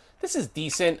there. This is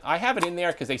decent. I have it in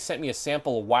there because they sent me a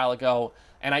sample a while ago,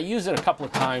 and I used it a couple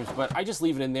of times, but I just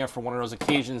leave it in there for one of those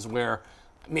occasions where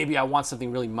maybe I want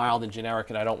something really mild and generic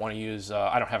and I don't want to use,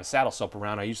 I don't have a saddle soap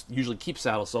around. I usually keep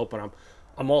saddle soap, but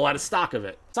I'm all out of stock of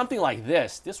it. Something like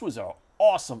this was an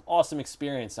awesome, awesome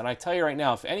experience. And I tell you right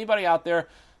now, if anybody out there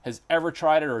has ever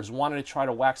tried it or has wanted to try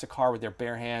to wax a car with their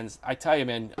bare hands, I tell you,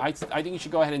 man, I think you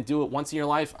should go ahead and do it once in your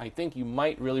life. I think you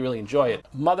might really, really enjoy it.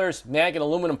 Mother's Mag and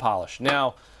Aluminum Polish.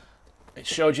 Now, I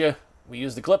showed you, we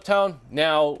use the Glip Tone.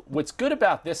 Now, what's good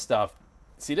about this stuff,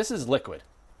 see, this is liquid.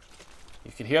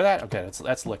 You can hear that? Okay,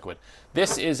 that's liquid.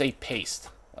 This is a paste,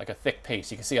 like a thick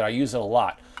paste. You can see it, I use it a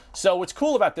lot. So what's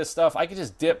cool about this stuff, I can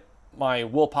just dip my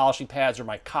wool polishing pads or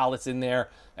my collets in there,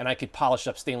 and I could polish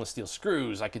up stainless steel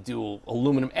screws. I could do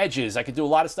aluminum edges. I could do a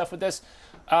lot of stuff with this.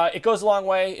 It goes a long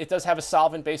way. It does have a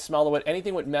solvent-based smell to it.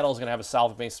 Anything with metal is going to have a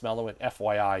solvent-based smell to it,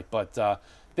 FYI. But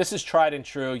This is tried and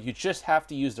true. You just have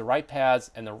to use the right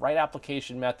pads and the right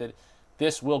application method.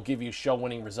 This will give you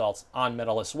show-winning results on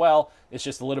metal as well. It's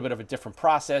just a little bit of a different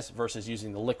process versus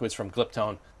using the liquids from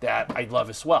Gliptone that I love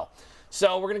as well.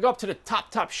 So we're gonna go up to the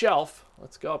top shelf.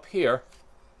 Let's go up here.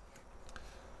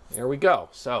 Here we go.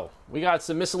 So we got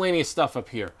some miscellaneous stuff up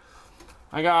here.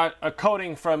 I got a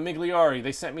coating from Migliori.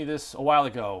 They sent me this a while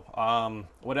ago.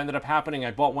 What ended up happening,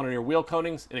 I bought one of their wheel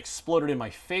coatings. It exploded in my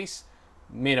face,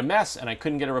 made a mess, and I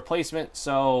couldn't get a replacement.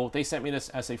 So they sent me this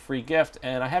as a free gift,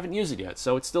 and I haven't used it yet.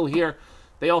 So it's still here.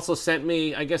 They also sent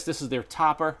me, I guess this is their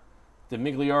topper, the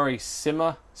Migliori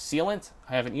Sima sealant.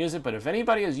 I haven't used it, but if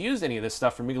anybody has used any of this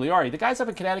stuff from Migliori, the guy's up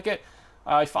in Connecticut.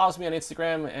 He follows me on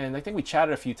Instagram, and I think we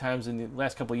chatted a few times in the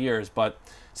last couple of years, but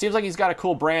seems like he's got a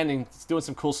cool brand and he's doing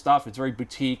some cool stuff. It's very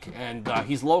boutique, and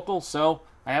he's local, so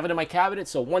I have it in my cabinet.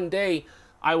 So one day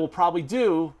I will probably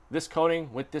do this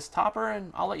coating with this topper,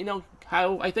 and I'll let you know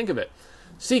how I think of it.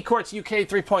 C-Quartz UK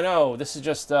 3.0. This is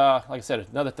just, like I said,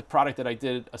 another product that I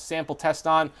did a sample test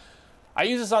on. I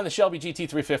use this on the Shelby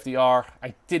GT350R.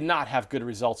 I did not have good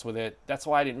results with it. That's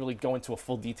why I didn't really go into a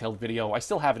full detailed video. I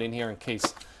still have it in here in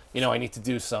case, you know, I need to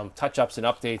do some touch-ups and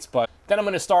updates. But then I'm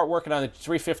going to start working on the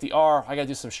 350R. I got to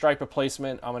do some stripe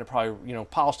replacement. I'm going to probably, you know,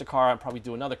 polish the car and probably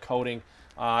do another coating.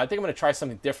 I think I'm going to try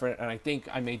something different, and I think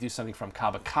I may do something from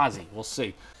Kamikaze. We'll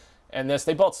see. And this,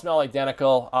 they both smell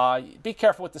identical. Be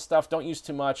careful with this stuff. Don't use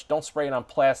too much. Don't spray it on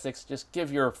plastics. Just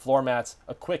give your floor mats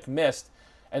a quick mist.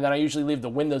 And then I usually leave the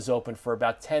windows open for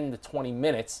about 10 to 20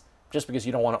 minutes just because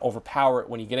you don't want to overpower it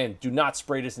when you get in. Do not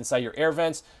spray this inside your air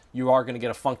vents. You are going to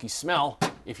get a funky smell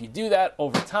if you do that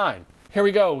over time. Here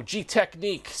we go.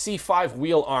 G-Technique C5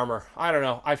 wheel armor. I don't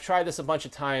know. I've tried this a bunch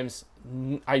of times.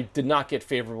 I did not get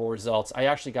favorable results. I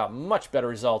actually got much better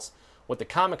results with the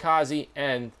Kamikaze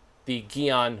and the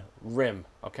Gion rim.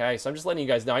 Okay, so I'm just letting you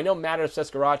guys know. I know Matt at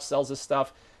Griots Garage sells this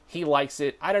stuff. He likes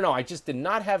it. I don't know. I just did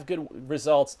not have good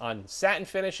results on satin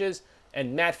finishes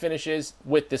and matte finishes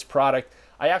with this product.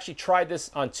 I actually tried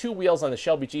this on 2 wheels on the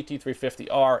Shelby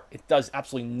GT350R. It does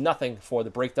absolutely nothing for the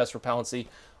brake dust repellency.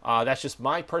 That's just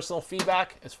my personal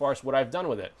feedback as far as what I've done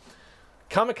with it.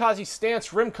 Kamikaze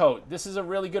Stance Rim Coat. This is a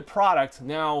really good product.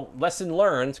 Now, lesson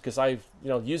learned, because I've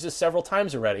used this several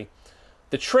times already.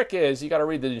 The trick is, you got to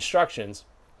read the instructions.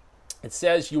 It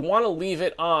says you want to leave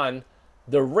it on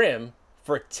the rim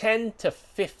for 10 to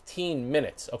 15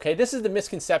 minutes. Okay, this is the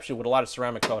misconception with a lot of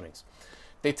ceramic coatings.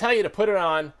 They tell you to put it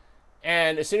on,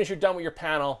 and as soon as you're done with your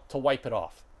panel, to wipe it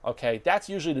off. Okay, that's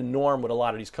usually the norm with a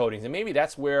lot of these coatings, and maybe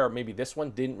that's where maybe this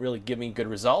one didn't really give me good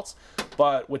results.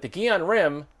 But with the Gion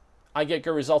rim, I get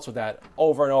good results with that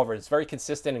over and over. It's very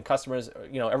consistent, and customers,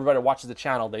 everybody that watches the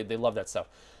channel, they love that stuff.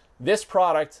 This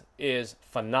product is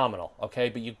phenomenal, okay?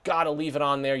 But you gotta leave it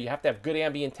on there. You have to have good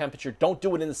ambient temperature. Don't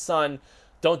do it in the sun.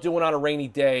 Don't do it on a rainy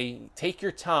day. Take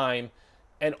your time,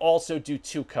 and also do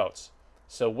 2 coats.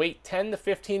 So wait 10 to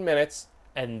 15 minutes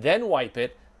and then wipe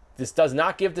it. This does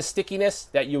not give the stickiness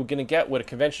that you're gonna get with a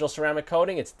conventional ceramic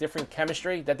coating. It's different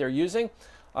chemistry that they're using.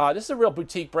 This is a real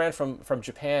boutique brand from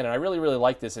Japan, and I really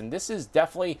like this. And this is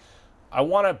definitely, I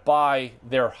want to buy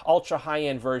their ultra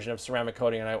high-end version of ceramic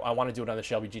coating, and I want to do it on the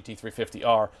Shelby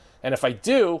GT350R. And if I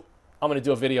do, I'm going to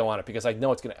do a video on it because I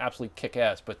know it's going to absolutely kick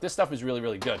ass. But this stuff is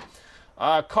really good.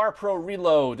 CarPro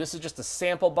Reload. This is just a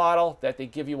sample bottle that they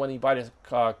give you when you buy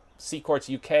the C-Quartz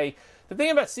UK. The thing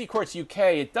about C-Quartz UK,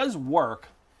 it does work.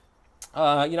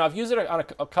 I've used it on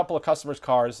a couple of customers'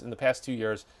 cars in the past 2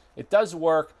 years. It does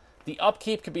work. The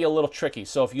upkeep could be a little tricky.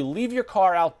 So if you leave your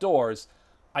car outdoors,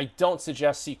 I don't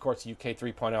suggest C-Quartz UK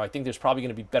 3.0. I think there's probably going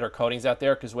to be better coatings out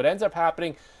there, because what ends up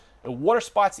happening, it water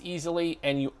spots easily,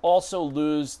 and you also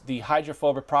lose the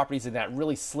hydrophobic properties and that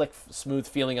really slick, smooth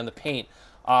feeling on the paint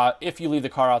if you leave the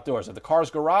car outdoors. If the car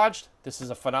is garaged, this is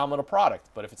a phenomenal product.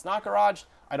 But if it's not garaged,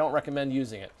 I don't recommend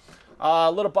using it.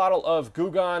 A little bottle of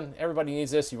Goo Gone. Everybody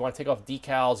needs this. You want to take off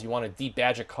decals. You want to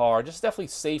debadge a car. Just definitely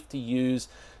safe to use.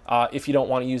 If you don't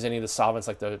want to use any of the solvents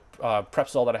like the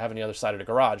Prepsol that I have on the other side of the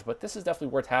garage. But this is definitely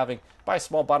worth having. Buy a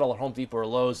small bottle at Home Depot or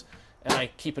Lowe's, and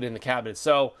I keep it in the cabinet.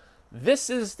 So this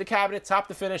is the cabinet, top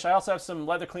to finish. I also have some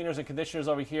leather cleaners and conditioners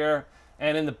over here.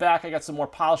 And in the back, I got some more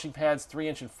polishing pads,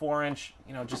 3-inch and 4-inch,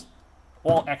 just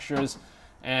all extras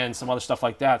and some other stuff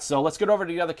like that. So let's get over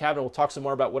to the other cabinet. We'll talk some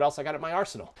more about what else I got in my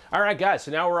arsenal. All right, guys,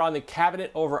 so now we're on the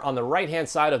cabinet over on the right-hand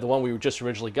side of the one we just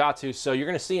originally got to. So you're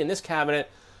going to see in this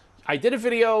cabinet, I did a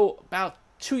video about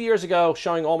 2 years ago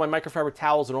showing all my microfiber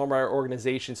towels and all my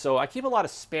organization. So I keep a lot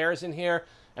of spares in here,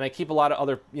 and I keep a lot of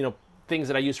other, things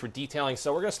that I use for detailing.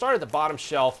 So we're going to start at the bottom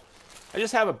shelf. I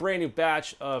just have a brand new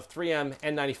batch of 3M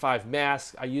N95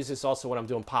 masks. I use this also when I'm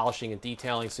doing polishing and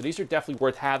detailing. So these are definitely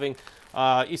worth having,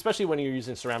 especially when you're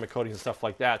using ceramic coatings and stuff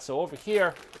like that. So over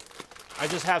here, I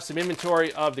just have some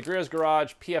inventory of the Griots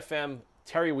Garage PFM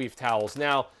Terry Weave towels.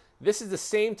 Now, this is the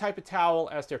same type of towel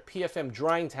as their PFM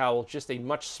drying towel, just a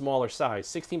much smaller size,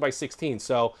 16 by 16.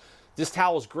 So this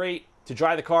towel is great to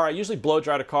dry the car. I usually blow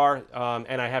dry the car,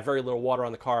 and I have very little water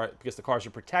on the car because the cars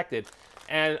are protected.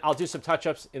 And I'll do some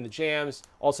touch-ups in the jams,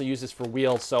 also use this for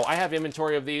wheels. So I have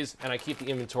inventory of these, and I keep the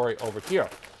inventory over here.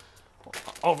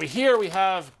 Over here, we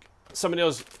have some of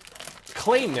those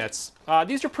clay mitts.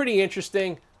 These are pretty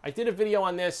interesting. I did a video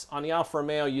on this on the Alfa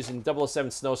Romeo using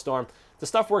 007 Snowstorm. The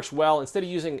stuff works well. Instead of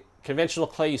using conventional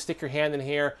clay, you stick your hand in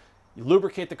here, you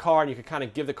lubricate the car, and you can kind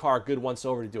of give the car a good once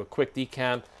over to do a quick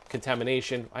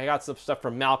contamination. I got some stuff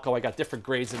from Malco. I got different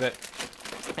grades of it.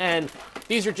 And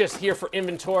these are just here for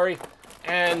inventory.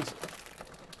 And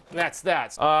that's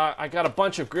that. I got a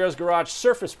bunch of Griots Garage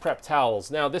surface prep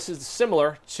towels. Now, this is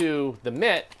similar to the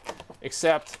mitt,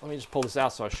 except, let me just pull this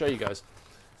out so I'll show you guys.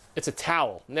 It's a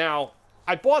towel. Now,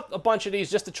 I bought a bunch of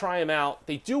these just to try them out.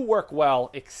 They do work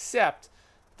well, except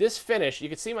this finish, you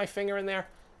can see my finger in there,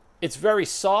 it's very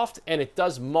soft and it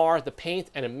does mar the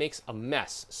paint and it makes a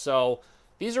mess. So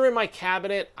these are in my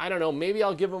cabinet. I don't know, maybe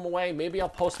I'll give them away. Maybe I'll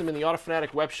post them in the Auto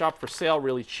Fanatic web shop for sale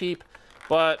really cheap.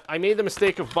 But I made the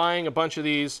mistake of buying a bunch of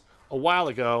these a while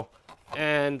ago,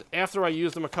 and after I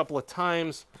used them a couple of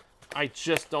times, I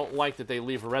just don't like that they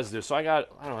leave a residue. So I got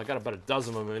about a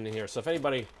dozen of them in here. So if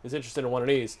anybody is interested in one of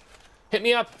these, hit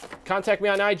me up, contact me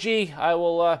on IG. I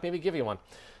will maybe give you one.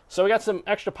 So we got some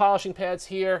extra polishing pads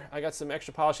here. I got some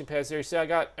extra polishing pads there. You see, I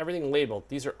got everything labeled.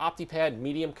 These are OptiPad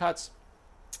medium cuts.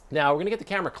 Now we're gonna get the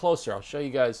camera closer. I'll show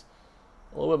you guys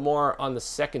a little bit more on the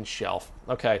second shelf.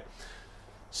 Okay.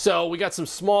 So we got some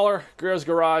smaller Griots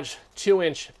Garage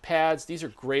 2-inch pads. These are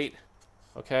great,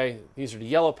 okay? These are the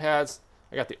yellow pads.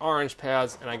 I got the orange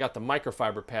pads, and I got the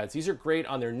microfiber pads. These are great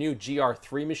on their new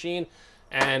GR3 machine,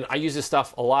 and I use this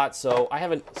stuff a lot. So I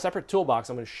have a separate toolbox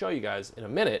I'm gonna show you guys in a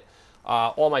minute,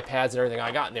 all my pads and everything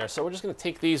I got in there. So we're just gonna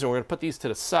take these and we're gonna put these to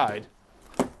the side.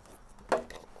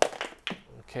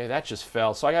 Okay, that just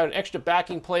fell. So I got an extra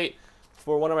backing plate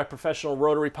for one of my professional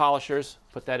rotary polishers.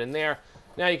 Put that in there.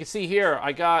 Now you can see here,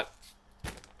 I got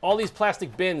all these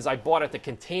plastic bins I bought at the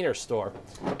Container Store.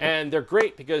 And they're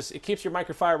great because it keeps your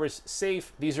microfibers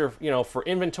safe. These are, you know, for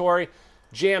inventory,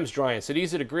 jams drying. So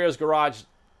these are the Griots Garage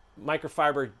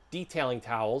microfiber detailing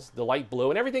towels, the light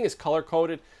blue, and everything is color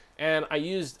coded. And I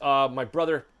used my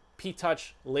brother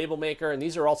P-Touch label maker, and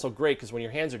these are also great because when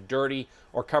your hands are dirty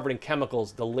or covered in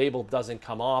chemicals, the label doesn't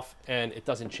come off and it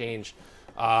doesn't change,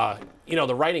 you know,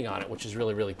 the writing on it, which is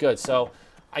really, really good. So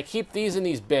I keep these in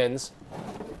these bins,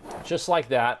 just like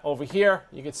that. Over here,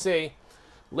 you can see,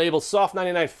 labeled Soft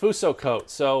 99 Fuso Coat.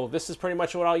 So this is pretty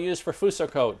much what I'll use for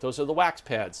Fuso Coat. Those are the wax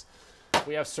pads.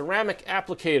 We have ceramic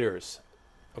applicators.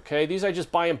 Okay, these I just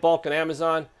buy in bulk on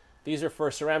Amazon. These are for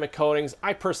ceramic coatings.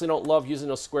 I personally don't love using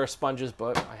those square sponges,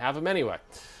 but I have them anyway.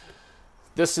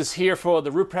 This is here for the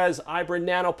Rupes Ibra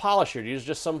Nano Polisher. These are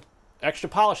just some extra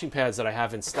polishing pads that I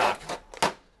have in stock.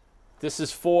 This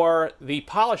is for the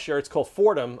polisher. It's called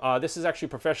Fordham. This is actually a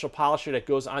professional polisher that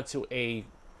goes onto a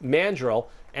mandrel,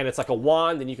 and it's like a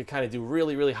wand, and you can kind of do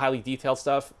really, really highly detailed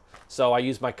stuff. So I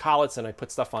use my collets, and I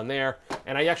put stuff on there.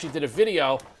 And I actually did a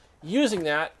video using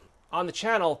that on the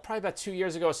channel probably about 2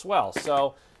 years ago as well.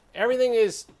 So everything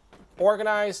is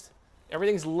organized.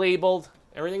 Everything's labeled.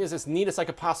 Everything is as neat as I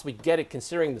could possibly get it,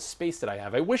 considering the space that I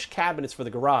have. I wish cabinets for the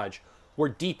garage were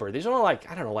deeper. These are only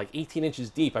like, I don't know, like 18 inches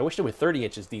deep. I wish they were 30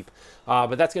 inches deep.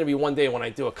 But that's going to be one day when I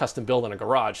do a custom build in a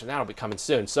garage, and that'll be coming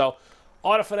soon. So,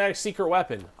 Auto Fanatic secret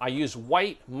weapon. I use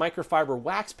white microfiber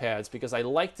wax pads because I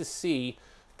like to see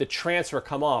the transfer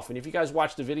come off. And if you guys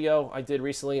watched the video I did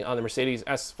recently on the Mercedes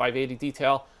S580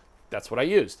 detail, that's what I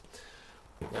used.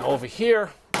 Now over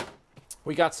here,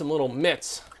 we got some little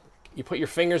mitts. You put your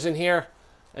fingers in here,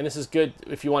 and this is good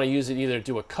if you want to use it either to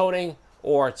do a coating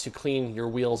or to clean your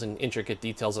wheels and intricate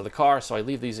details of the car. So I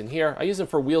leave these in here. I use them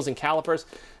for wheels and calipers.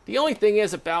 The only thing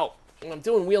is about when I'm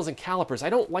doing wheels and calipers, I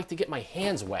don't like to get my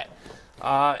hands wet.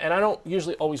 And I don't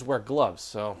usually always wear gloves.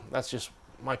 So that's just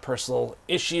my personal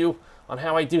issue on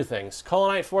how I do things.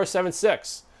 Colonite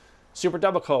 476, Super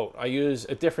Double Coat. I use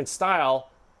a different style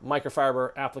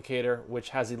microfiber applicator, which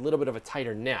has a little bit of a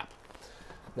tighter nap.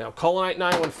 Now, Colonite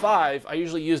 915, I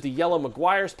usually use the yellow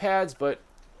Meguiar's pads, but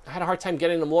I had a hard time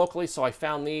getting them locally, so I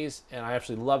found these, and I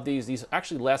actually love these. These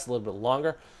actually last a little bit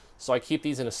longer, so I keep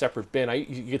these in a separate bin.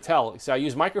 You can tell. So I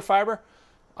use microfiber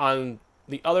on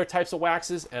the other types of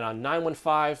waxes, and on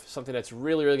 915, something that's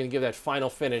really, really gonna give that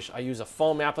final finish, I use a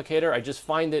foam applicator. I just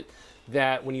find it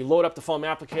that when you load up the foam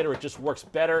applicator, it just works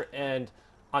better, and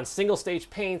on single stage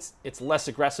paints, it's less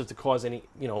aggressive to cause any,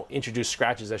 introduce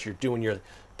scratches as you're doing your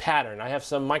pattern. I have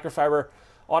some microfiber,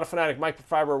 Fanatic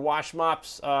microfiber wash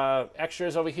mops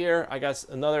extras over here. I got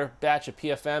another batch of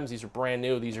PFMs. These are brand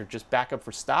new. These are just backup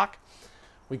for stock.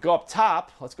 We go up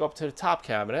top. Let's go up to the top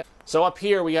cabinet. So up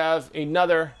here we have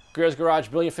another Griots Garage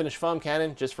Brilliant Finish foam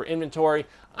cannon just for inventory.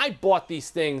 I bought these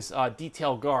things,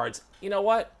 detail guards. You know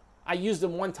what? I used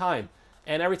them one time.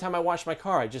 And every time I wash my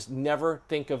car, I just never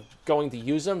think of going to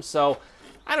use them. So,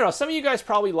 I don't know. Some of you guys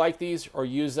probably like these or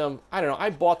use them. I don't know. I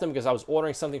bought them because I was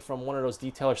ordering something from one of those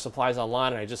detailer supplies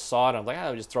online, and I just saw it. I'm like,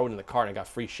 I'll just throw it in the cart, and I got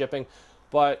free shipping.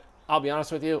 But I'll be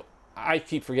honest with you, I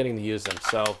keep forgetting to use them.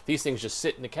 So these things just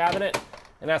sit in the cabinet,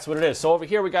 and that's what it is. So over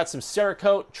here, we got some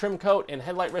Cerakote, trim coat, and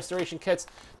headlight restoration kits.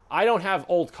 I don't have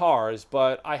old cars,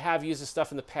 but I have used this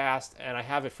stuff in the past, and I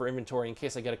have it for inventory in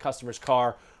case I get a customer's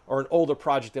car or an older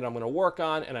project that I'm going to work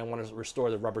on, and I want to restore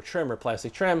the rubber trim or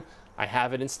plastic trim. I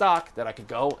have it in stock that I could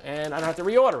go, and I don't have to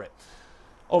reorder it.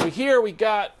 Over here, we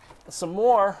got some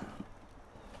more,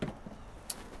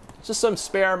 just some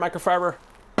spare microfiber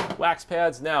wax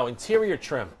pads. Now, interior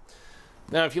trim.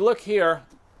 Now, if you look here,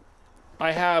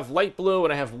 I have light blue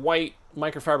and I have white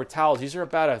microfiber towels. These are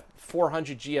about a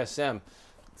 400 GSM.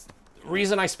 The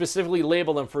reason I specifically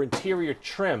label them for interior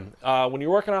trim, when you're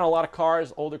working on a lot of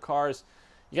cars, older cars,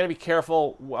 you got to be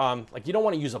careful. Like, you don't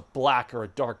want to use a black or a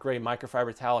dark gray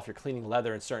microfiber towel if you're cleaning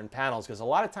leather in certain panels, because a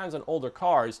lot of times on older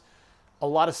cars, a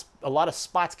lot of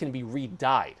spots can be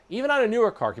re-dyed. Even on a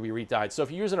newer car can be re-dyed. So if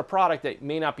you're using a product that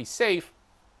may not be safe,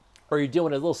 or you're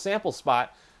doing a little sample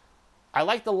spot, I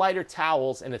like the lighter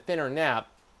towels and a thinner nap,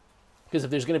 because if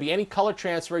there's going to be any color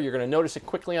transfer, you're going to notice it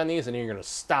quickly on these, and then you're going to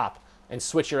stop and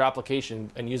switch your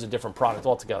application and use a different product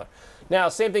altogether. Now,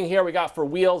 same thing here we got for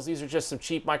wheels. These are just some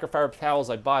cheap microfiber towels.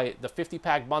 I buy the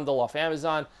 50-pack bundle off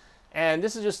Amazon. And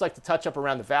this is just like the touch up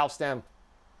around the valve stem,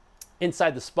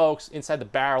 inside the spokes, inside the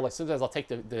barrel. Like, sometimes I'll take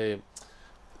the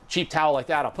cheap towel like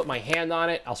that, I'll put my hand on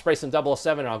it, I'll spray some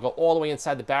 007, and I'll go all the way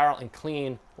inside the barrel and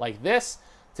clean like this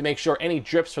to make sure any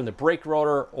drips from the brake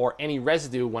rotor or any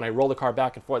residue when I roll the car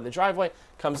back and forth in the driveway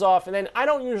comes off. And then I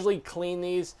don't usually clean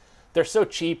these. They're so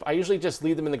cheap. I usually just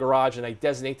leave them in the garage, and I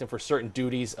designate them for certain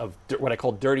duties of what I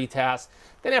call dirty tasks.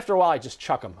 Then after a while, I just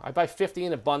chuck them. I buy 50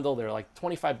 in a bundle. They're like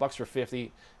 25 bucks for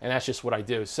 50, and that's just what I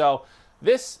do. So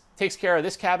this takes care of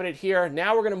this cabinet here.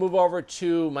 Now we're going to move over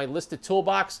to my listed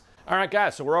toolbox. All right,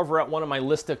 guys, so we're over at one of my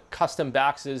listed custom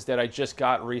boxes that I just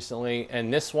got recently,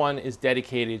 and this one is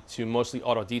dedicated to mostly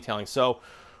auto detailing. So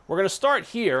we're going to start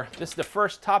here. This is the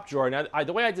first top drawer. Now,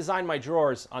 the way I designed my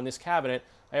drawers on this cabinet,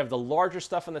 I have the larger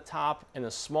stuff on the top and the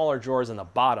smaller drawers on the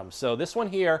bottom. So this one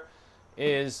here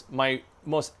is my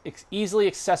most easily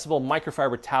accessible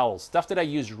microfiber towels, stuff that I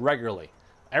use regularly.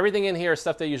 Everything in here is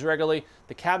stuff that I use regularly.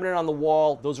 The cabinet on the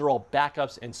wall, those are all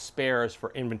backups and spares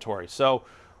for inventory. So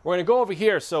we're gonna go over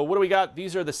here. So what do we got?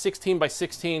 These are the 16 by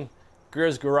 16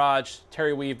 Griots Garage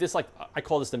Terry Weave. This, like, I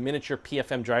call this the miniature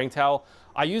PFM drying towel.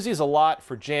 I use these a lot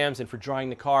for jams and for drying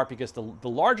the car, because the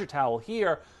larger towel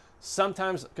here,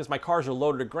 sometimes, because my cars are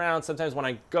low to the ground, sometimes when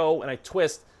I go and I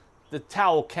twist, the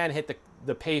towel can hit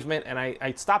the pavement, and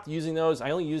I stopped using those.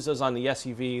 I only use those on the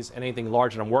SUVs and anything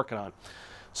large that I'm working on.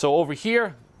 So over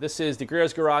here, this is the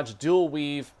Griots Garage Dual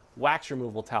Weave Wax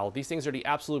Removal Towel. These things are the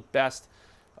absolute best.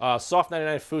 Soft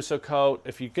 99 Fuso Coat.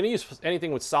 If you're going to use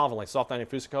anything with solvent like Soft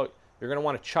 99 Fuso Coat, you're going to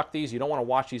want to chuck these. You don't want to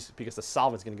wash these because the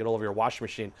solvent's going to get all over your washing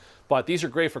machine. But these are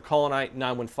great for Colonite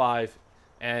 915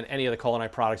 and any of the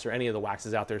Colonite products or any of the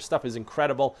waxes out there. Stuff is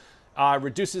incredible.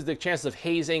 Reduces the chances of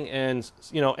hazing and,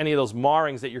 any of those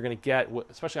marrings that you're going to get,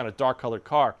 especially on a dark colored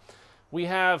car. We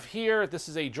have here, this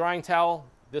is a drying towel.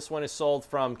 This one is sold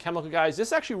from Chemical Guys. This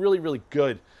is actually really, really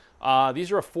good.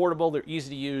 These are affordable, they're easy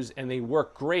to use, and they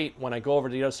work great when I go over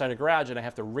to the other side of the garage and I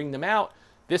have to wring them out.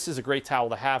 This is a great towel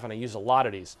to have, and I use a lot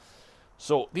of these.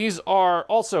 So these are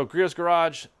also Griots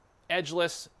Garage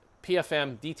Edgeless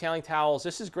PFM detailing towels.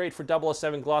 This is great for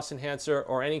 007 gloss enhancer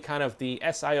or any kind of the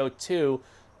SiO2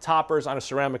 toppers on a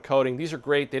ceramic coating. These are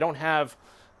great. They don't have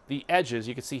the edges.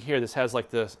 You can see here, this has like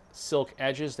the silk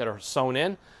edges that are sewn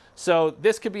in. So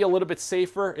this could be a little bit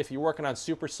safer if you're working on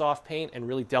super soft paint and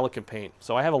really delicate paint.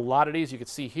 So I have a lot of these. You can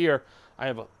see here, I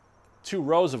have 2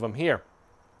 rows of them here.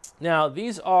 Now,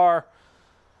 these are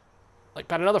like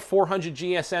got another 400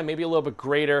 GSM, maybe a little bit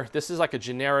greater. This is like a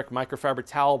generic microfiber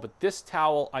towel, but this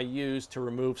towel I use to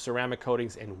remove ceramic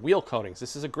coatings and wheel coatings.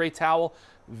 This is a great towel,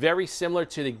 very similar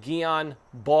to the Griots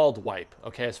Bald Wipe,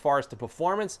 okay, as far as the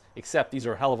performance, except these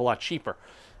are a hell of a lot cheaper.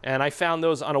 And I found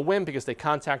those on a whim because they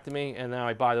contacted me, and now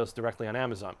I buy those directly on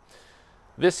Amazon.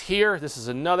 This here, this is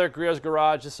another Griots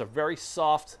Garage. This is a very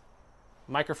soft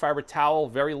microfiber towel,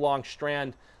 very long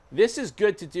strand. This is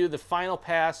good to do the final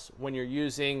pass when you're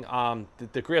using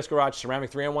the Griots Garage Ceramic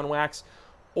 3-in-1 wax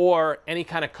or any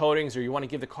kind of coatings, or you want to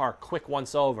give the car a quick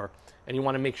once over and you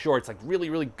want to make sure it's like really,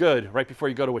 really good right before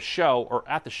you go to a show or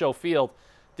at the show field.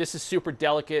 This is super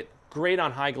delicate, great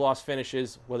on high gloss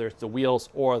finishes, whether it's the wheels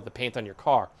or the paint on your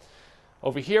car.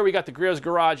 Over here, we got the Griots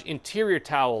Garage interior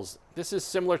towels. This is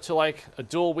similar to like a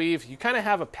dual weave. You kind of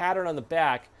have a pattern on the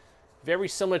back, very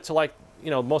similar to like, you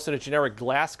know, most of the generic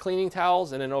glass cleaning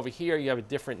towels. And then over here, you have a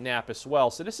different nap as well.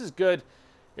 So this is good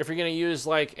if you're going to use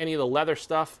like any of the leather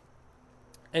stuff,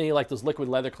 any like those liquid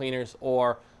leather cleaners,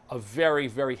 or a very,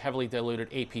 very heavily diluted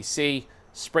APC.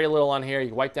 Spray a little on here.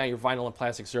 You wipe down your vinyl and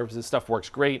plastic surfaces. This stuff works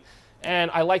great.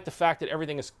 And I like the fact that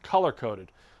everything is color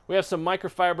coded. We have some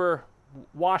microfiber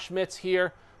wash mitts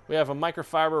here. We have a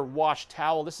microfiber wash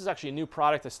towel. This is actually a new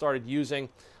product I started using.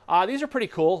 These are pretty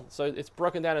cool. So it's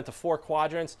broken down into 4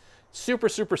 quadrants. Super,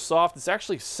 super soft. It's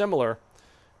actually similar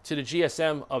to the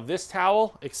GSM of this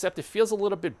towel, except it feels a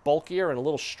little bit bulkier and a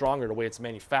little stronger the way it's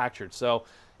manufactured. So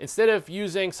instead of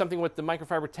using something with the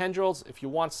microfiber tendrils, if you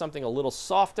want something a little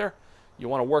softer, you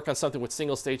want to work on something with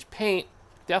single stage paint,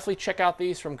 definitely check out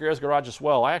these from Griots Garage as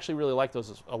well. I actually really like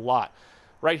those a lot.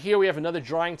 Right here we have another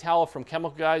drying towel from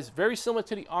Chemical Guys, very similar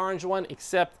to the orange one,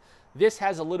 except this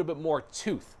has a little bit more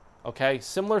tooth, okay?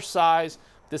 Similar size,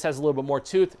 this has a little bit more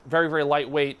tooth, very, very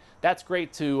lightweight. That's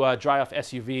great to dry off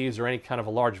SUVs or any kind of a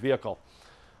large vehicle.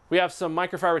 We have some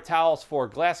microfiber towels for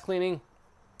glass cleaning.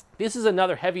 This is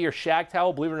another heavier shag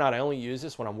towel. Believe it or not, I only use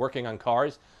this when I'm working on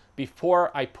cars.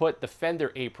 Before I put the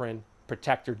fender apron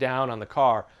protector down on the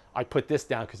car, I put this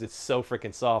down because it's so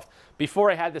freaking soft. Before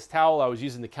I had this towel, I was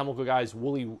using the Chemical Guys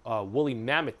woolly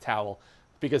mammoth towel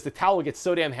because the towel gets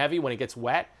so damn heavy when it gets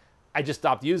wet. I just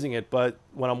stopped using it. But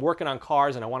when I'm working on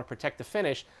cars and I want to protect the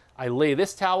finish, I lay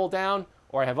this towel down,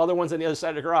 or I have other ones on the other side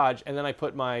of the garage, and then I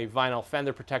put my vinyl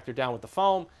fender protector down with the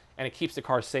foam, and it keeps the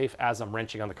car safe as I'm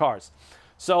wrenching on the cars.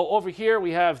 So over here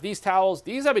we have these towels.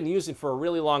 These I've been using for a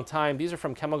really long time. These are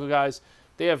from Chemical Guys.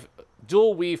 They have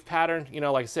dual weave pattern, you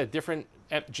know, like I said, different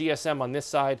GSM on this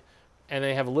side, and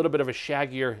they have a little bit of a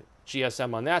shaggier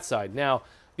GSM on that side. Now,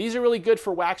 these are really good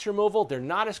for wax removal. They're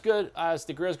not as good as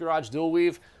the Griots Garage dual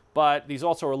weave, but these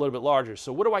also are a little bit larger.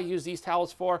 So what do I use these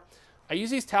towels for? I use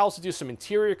these towels to do some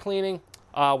interior cleaning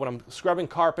when I'm scrubbing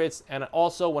carpets, and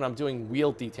also when I'm doing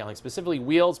wheel detailing, specifically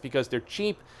wheels because they're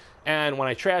cheap. And when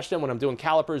I trash them, when I'm doing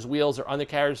calipers, wheels, or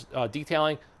undercarriage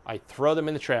detailing, I throw them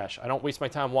in the trash. I don't waste my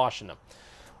time washing them.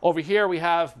 Over here we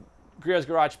have Griots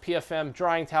Garage PFM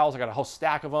drying towels. I got a whole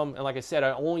stack of them. And like I said,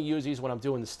 I only use these when I'm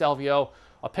doing the Stelvio,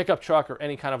 a pickup truck, or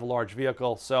any kind of a large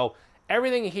vehicle. So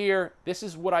everything here, this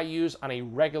is what I use on a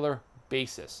regular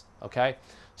basis, okay?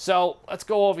 So let's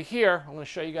go over here. I'm gonna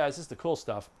show you guys, this is the cool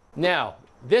stuff. Now,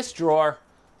 this drawer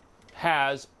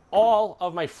has all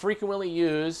of my frequently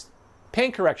used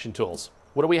paint correction tools.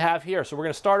 What do we have here? So we're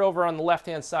gonna start over on the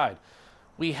left-hand side.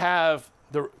 We have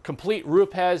the complete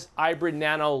Rupes Hybrid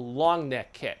Nano long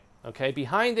neck kit. Okay,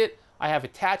 behind it, I have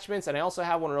attachments, and I also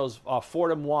have one of those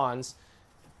Fordham wands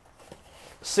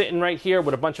sitting right here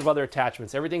with a bunch of other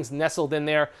attachments. Everything's nestled in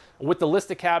there. With the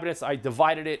list of cabinets, I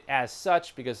divided it as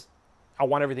such because I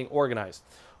want everything organized.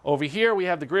 Over here, we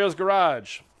have the Griots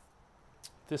Garage.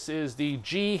 This is the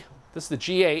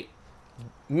G8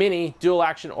 Mini Dual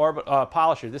Action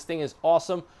Polisher. This thing is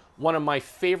awesome. One of my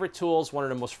favorite tools, one of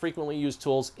the most frequently used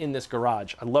tools in this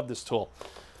garage. I love this tool.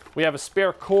 We have a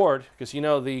spare cord, because you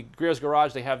know the Griots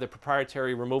Garage, they have the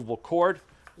proprietary removable cord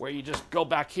where you just go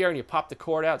back here and you pop the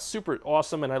cord out. Super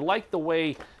awesome, and I like the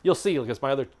way, you'll see, because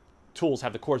my other tools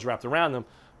have the cords wrapped around them,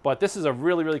 but this is a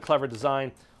really, really clever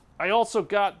design. I also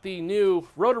got the new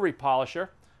rotary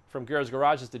polisher from Griots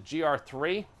Garage. It's the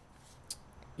GR3.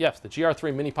 Yes, the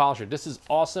GR3 mini polisher. This is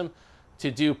awesome to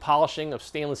do polishing of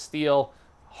stainless steel,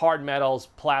 hard metals,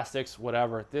 plastics,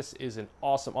 whatever. This is an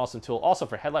awesome, awesome tool. Also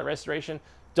for headlight restoration,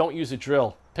 don't use a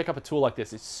drill. Pick up a tool like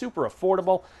this. It's super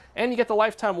affordable, and you get the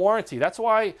lifetime warranty. That's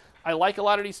why I like a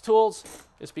lot of these tools.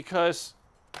 It's because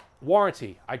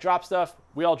warranty. I drop stuff,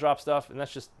 we all drop stuff, and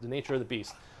that's just the nature of the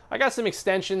beast. I got some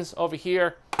extensions over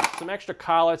here, some extra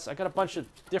collets. I got a bunch of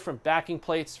different backing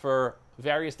plates for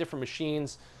various different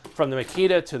machines, from the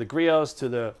Makita to the Griots to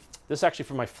the, this is actually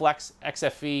for my Flex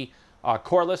XFE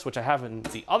cordless, which I have in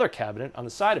the other cabinet on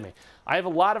the side of me. I have a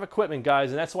lot of equipment,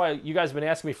 guys, and that's why you guys have been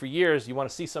asking me for years, you want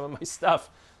to see some of my stuff.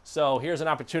 So here's an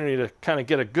opportunity to kind of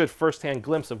get a good first-hand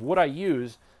glimpse of what I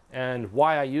use and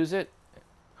why I use it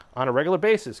on a regular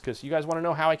basis, because you guys want to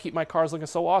know how I keep my cars looking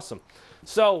so awesome.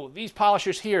 So these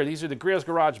polishers here, these are the Griots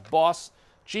Garage Boss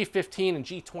G15 and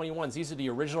G21s. These are the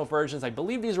original versions. I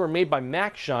believe these were made by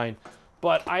MaxShine,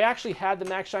 but I actually had the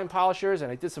MaxShine polishers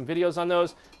and I did some videos on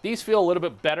those. These feel a little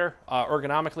bit better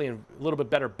ergonomically and a little bit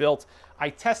better built.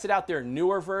 I tested out their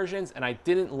newer versions and I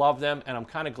didn't love them, and I'm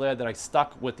kind of glad that I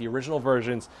stuck with the original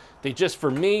versions. They just,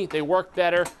 for me, they work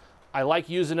better. I like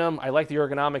using them. I like the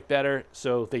ergonomic better,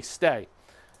 so they stay.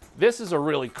 This is a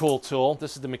really cool tool.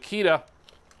 This is the Makita.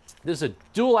 This is a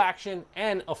dual action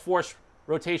and a force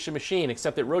rotation machine,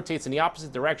 except it rotates in the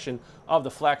opposite direction of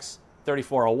the Flex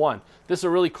 3401. This is a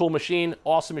really cool machine,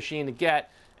 awesome machine to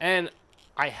get. And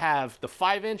I have the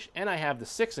 5-inch and I have the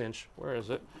 6-inch. Where is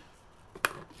it?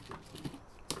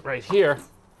 Right here.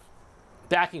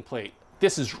 Backing plate.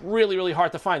 This is really, really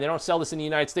hard to find. They don't sell this in the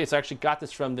United States. I actually got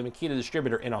this from the Makita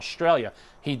distributor in Australia.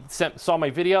 He saw my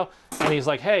video and he's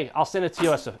like, hey, I'll send it to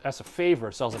you as a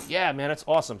favor. So I was like, yeah, man, that's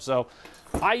awesome. So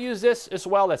I use this as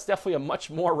well. That's definitely a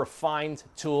much more refined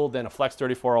tool than a Flex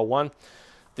 3401.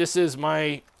 This is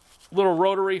my little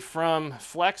rotary from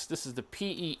Flex. This is the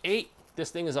PE8.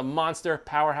 This thing is a monster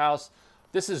powerhouse.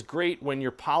 This is great when you're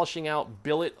polishing out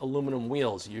billet aluminum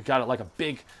wheels. You've got like a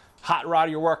big hot rod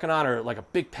you're working on, or like a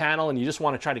big panel, and you just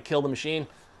want to try to kill the machine.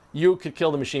 You could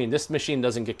kill the machine. This machine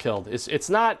doesn't get killed. It's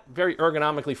not very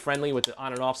ergonomically friendly with the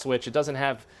on and off switch. It doesn't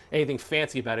have anything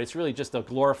fancy about it. It's really just a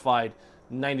glorified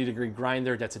 90-degree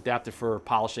grinder that's adapted for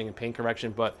polishing and paint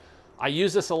correction. But I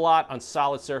use this a lot on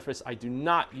solid surface. I do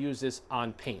not use this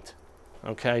on paint.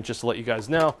 Okay, just to let you guys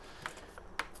know.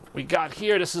 We got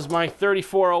here, this is my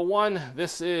 3401.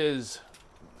 This is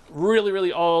really,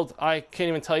 really old. I can't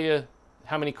even tell you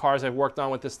how many cars I've worked on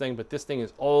with this thing, but this thing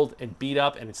is old and beat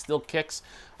up and it still kicks.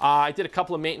 I did a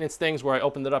couple of maintenance things where I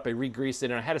opened it up, I re-greased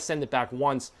it, and I had to send it back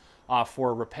once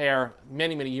for repair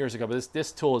many, many years ago. But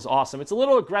this tool is awesome. It's a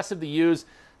little aggressive to use,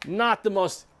 not the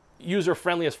most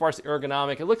user-friendly as far as the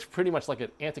ergonomic. It looks pretty much like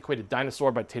an antiquated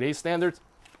dinosaur by today's standards.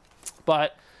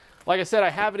 But like I said, I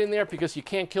have it in there because you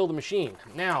can't kill the machine.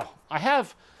 Now, I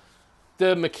have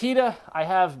the Makita, I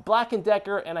have Black &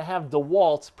 Decker, and I have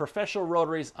DeWalt professional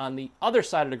rotaries on the other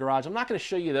side of the garage. I'm not going to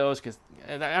show you those because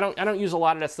I don't use a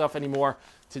lot of that stuff anymore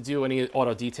to do any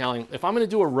auto detailing. If I'm going to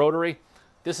do a rotary,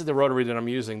 this is the rotary that I'm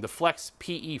using, the Flex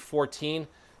PE14.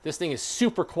 This thing is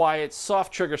super quiet,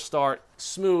 soft trigger start,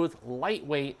 smooth,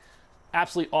 lightweight,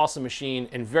 absolutely awesome machine,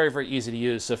 and very, very easy to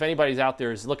use. So if anybody's out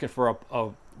there is looking for a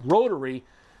rotary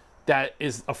that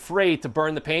is afraid to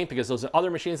burn the paint, because those other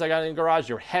machines I got in the garage,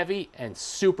 they're heavy and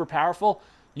super powerful.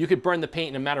 You could burn the paint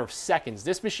in a matter of seconds.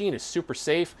 This machine is super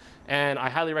safe, and I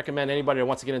highly recommend anybody that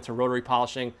wants to get into rotary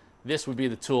polishing, this would be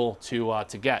the tool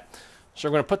to get. So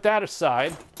we're going to put that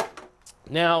aside.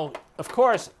 Now, of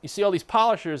course, you see all these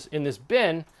polishers in this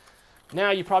bin. Now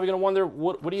you're probably going to wonder,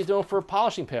 what are you doing for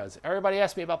polishing pads? Everybody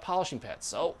asks me about polishing pads.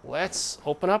 So let's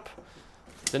open up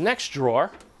the next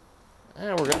drawer,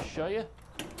 and we're going to show you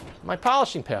my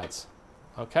polishing pads.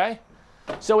 Okay,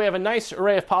 so we have a nice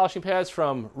array of polishing pads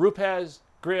from Rupes,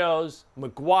 Griots,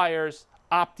 Meguiar's,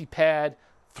 OptiPad,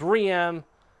 3M,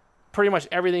 pretty much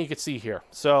everything you could see here.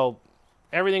 So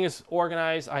everything is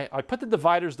organized. I put the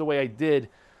dividers the way I did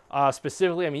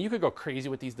specifically. I mean, you could go crazy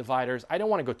with these dividers. I don't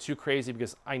want to go too crazy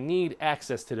because I need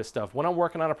access to this stuff. When I'm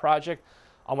working on a project,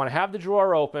 I want to have the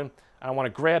drawer open and I want to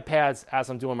grab pads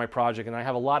as I'm doing my project. And I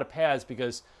have a lot of pads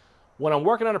because when I'm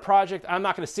working on a project, I'm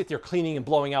not going to sit there cleaning and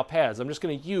blowing out pads. I'm just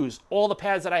going to use all the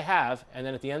pads that I have, and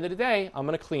then at the end of the day, I'm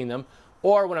going to clean them.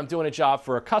 Or when I'm doing a job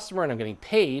for a customer and I'm getting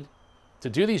paid to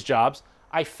do these jobs,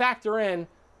 I factor in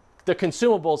the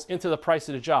consumables into the price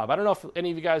of the job. I don't know if any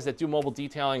of you guys that do mobile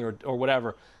detailing or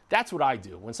whatever, that's what I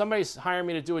do. When somebody's hiring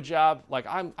me to do a job, like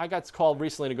I got called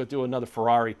recently to go do another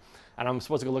Ferrari, and I'm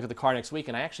supposed to go look at the car next week,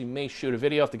 and I actually may shoot a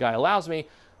video if the guy allows me,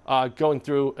 going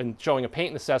through and showing a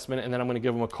paint assessment, and then I'm going to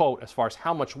give them a quote as far as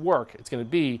how much work it's going to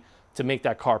be to make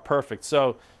that car perfect.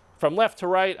 So from left to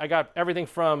right, I got everything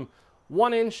from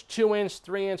 1-inch, 2-inch,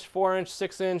 3-inch, 4-inch,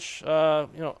 6-inch,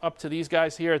 up to these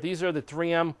guys here. These are the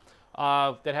 3M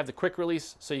that have the quick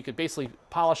release, so you could basically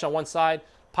polish on one side,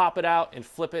 pop it out and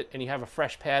flip it, and you have a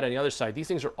fresh pad on the other side. These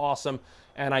things are awesome,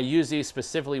 and I use these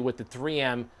specifically with the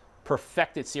 3M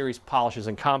Perfected Series polishes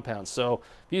and compounds. So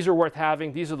these are worth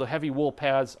having. These are the heavy wool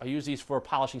pads. I use these for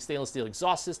polishing stainless steel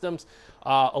exhaust systems,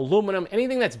 aluminum,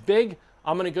 anything that's big.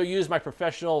 I'm going to go use my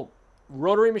professional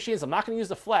rotary machines, I'm not going to use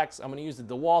the Flex. I'm going to use the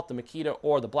DeWalt, the Makita,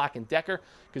 or the Black & Decker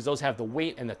because those have the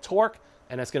weight and the torque,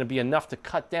 and that's going to be enough to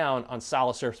cut down on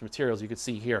solid surface materials you can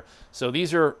see here. So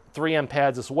these are 3M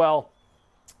pads as well.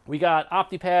 We got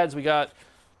Opti pads.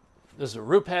 This is a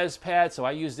Rupes pad, so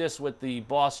I use this with the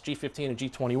Boss G15 and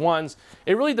G21s.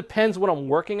 It really depends what I'm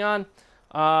working on.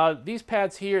 These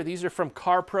pads here, these are from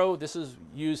CarPro. This is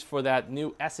used for that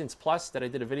new Essence Plus that I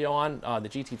did a video on, the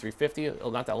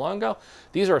GT350 not that long ago.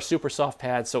 These are super soft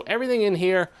pads, so everything in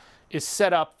here is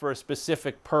set up for a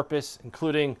specific purpose,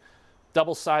 including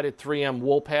double-sided 3M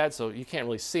wool pad, so you can't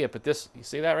really see it, but this, you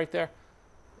see that right there?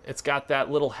 It's got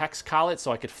that little hex collet,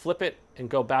 so I could flip it and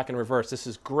go back and reverse. This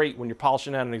is great when you're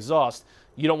polishing out an exhaust.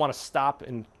 You don't want to stop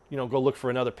and go look for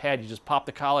another pad. You just pop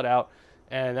the collet out,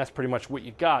 and that's pretty much what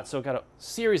you got. So I've got a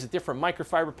series of different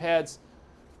microfiber pads,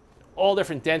 all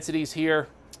different densities here,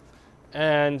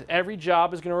 and every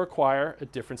job is going to require a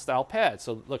different style pad.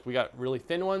 So look, we got really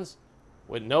thin ones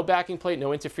with no backing plate,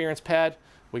 no interference pad.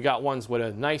 We got ones with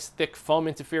a nice thick foam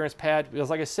interference pad,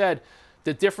 because like I said,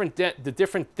 the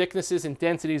different thicknesses and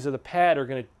densities of the pad are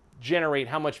going to generate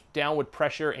how much downward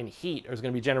pressure and heat is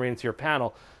going to be generated into your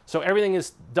panel. So everything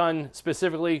is done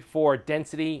specifically for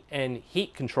density and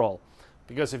heat control,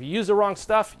 because if you use the wrong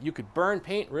stuff, you could burn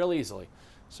paint real easily.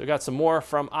 So we got some more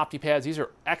from Opti pads. These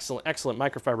are excellent, excellent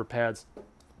microfiber pads.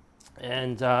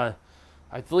 And I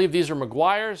believe these are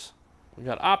Meguiar's. We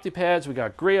got Opti pads, we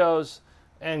got Griots,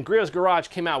 and Griots Garage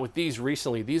came out with these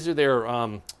recently. These are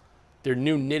their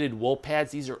new knitted wool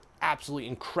pads. These are absolutely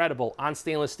incredible on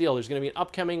stainless steel. There's going to be an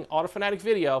upcoming Auto Fanatic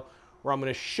video where I'm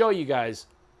going to show you guys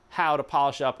how to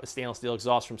polish up a stainless steel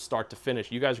exhaust from start to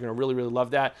finish. You guys are going to really, really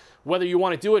love that. Whether you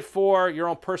want to do it for your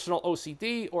own personal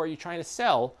OCD or you're trying to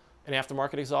sell an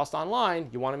aftermarket exhaust online,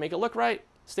 you want to make it look right,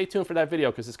 stay tuned for that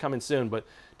video because it's coming soon. But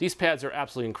these pads are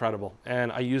absolutely incredible,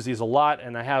 and I use these a lot,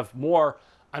 and I have more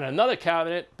on another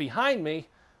cabinet behind me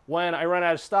when I run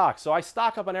out of stock. So I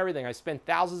stock up on everything. I spend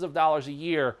thousands of dollars a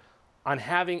year on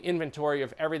having inventory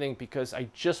of everything because I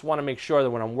just want to make sure that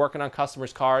when I'm working on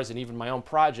customers' cars and even my own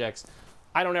projects,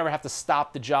 I don't ever have to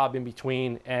stop the job in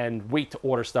between and wait to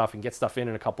order stuff and get stuff in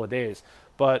a couple of days.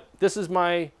 But this is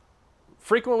my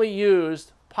frequently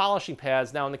used polishing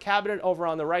pads. Now in the cabinet over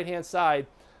on the right-hand side,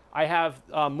 I have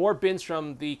more bins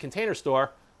from the Container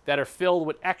Store that are filled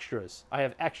with extras. I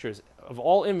have extras of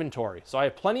all inventory. So I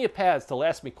have plenty of pads to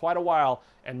last me quite a while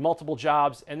and multiple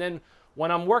jobs. And then when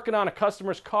I'm working on a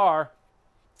customer's car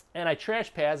and I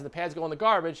trash pads and the pads go in the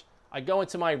garbage, I go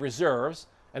into my reserves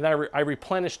and then I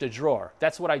replenish the drawer.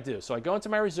 That's what I do. So I go into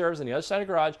my reserves on the other side of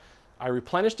the garage, I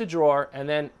replenish the drawer, and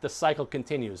then the cycle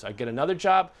continues. I get another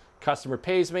job, customer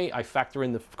pays me, I factor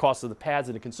in the cost of the pads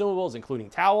and the consumables, including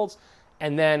towels,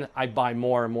 and then I buy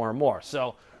more and more and more.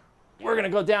 So we're gonna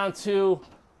go down to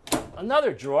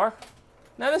another drawer.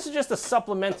 Now this is just a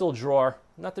supplemental drawer,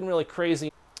 nothing really crazy.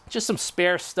 Just some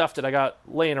spare stuff that I got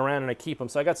laying around and I keep them.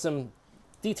 So I got some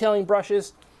detailing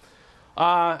brushes.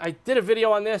 I did a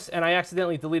video on this and I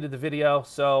accidentally deleted the video,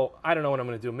 so I don't know what I'm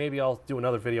gonna do. Maybe I'll do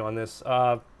another video on this.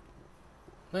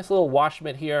 Nice little wash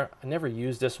mitt here. I never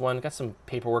used this one. Got some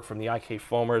paperwork from the IK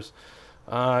foamers.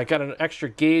 I got an extra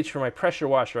gauge for my pressure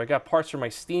washer. I got parts for my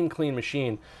steam clean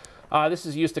machine. This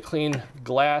is used to clean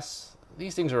glass.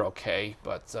 These things are okay,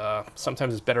 but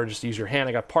sometimes it's better just to use your hand.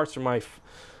 I got parts for my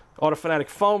Auto Fanatic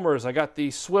foamers. I got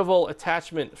the swivel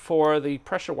attachment for the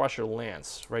pressure washer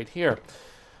lance right here.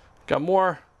 Got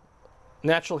more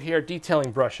natural hair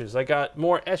detailing brushes. I got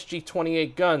more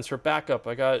SG28 guns for backup.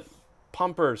 I got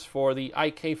pumpers for the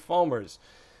IK foamers.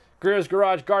 Griots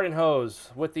Garage garden hose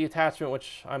with the attachment,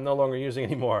 which I'm no longer using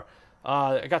anymore.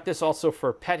 I got this also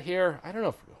for pet hair. I don't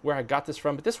know where I got this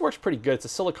from, but this works pretty good. It's a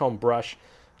silicone brush.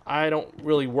 I don't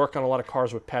really work on a lot of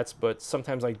cars with pets, but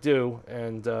sometimes I do,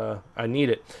 and I need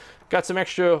it. Got some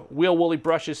extra wheel woolly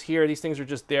brushes here. These things are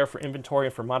just there for inventory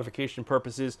and for modification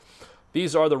purposes.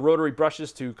 These are the rotary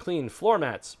brushes to clean floor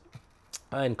mats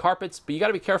and carpets, but you got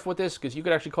to be careful with this because you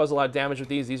could actually cause a lot of damage with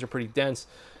these. These are pretty dense.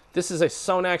 This is a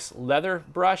Sonax leather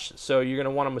brush, so you're going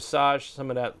to want to massage some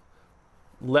of that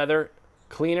leather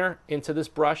cleaner into this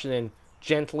brush and then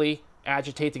gently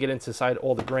agitate to get inside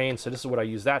all the grain. So this is what I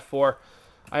use that for.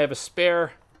 I have a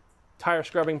spare tire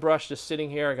scrubbing brush just sitting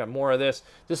here. I got more of this.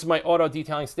 This is my auto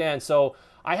detailing stand. So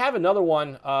I have another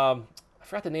one. I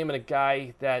forgot the name of the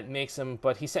guy that makes them,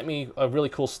 but he sent me a really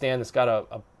cool stand that's got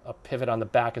a pivot on the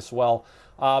back as well.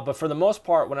 But for the most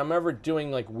part, when I'm ever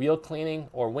doing like wheel cleaning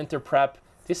or winter prep,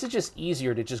 this is just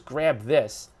easier to just grab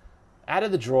this out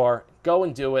of the drawer, go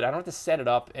and do it. I don't have to set it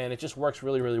up, and it just works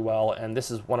really, really well. And this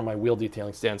is one of my wheel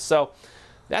detailing stands. So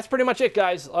that's pretty much it,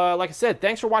 guys. Like I said,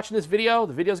 thanks for watching this video.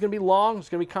 The video is going to be long. It's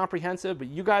going to be comprehensive, but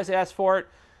you guys asked for it.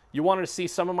 You wanted to see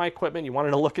some of my equipment. You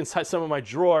wanted to look inside some of my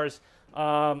drawers.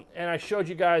 And I showed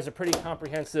you guys a pretty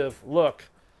comprehensive look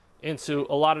into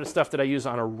a lot of the stuff that I use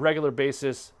on a regular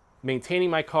basis, maintaining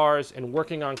my cars and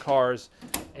working on cars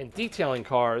and detailing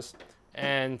cars.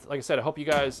 And like I said, I hope you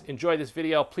guys enjoyed this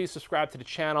video. Please subscribe to the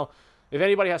channel. If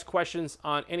anybody has questions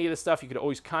on any of this stuff, you could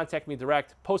always contact me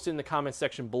direct. Post it in the comment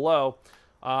section below.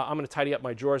 I'm going to tidy up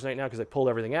my drawers right now because I pulled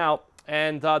everything out.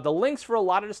 And the links for a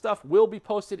lot of the stuff will be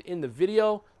posted in the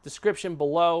video description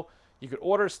below. You could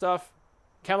order stuff,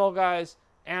 Chemical Guys,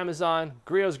 Amazon,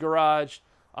 Griots Garage,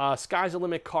 Sky's the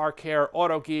Limit Car Care,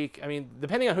 Auto Geek. I mean,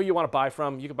 depending on who you want to buy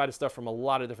from, you can buy the stuff from a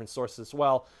lot of different sources as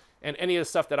well. And any of the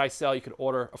stuff that I sell, you can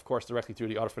order, of course, directly through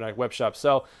the Auto Fanatic web shop.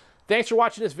 So thanks for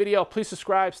watching this video. Please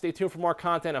subscribe. Stay tuned for more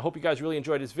content. I hope you guys really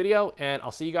enjoyed this video, and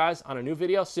I'll see you guys on a new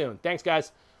video soon. Thanks,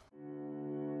 guys.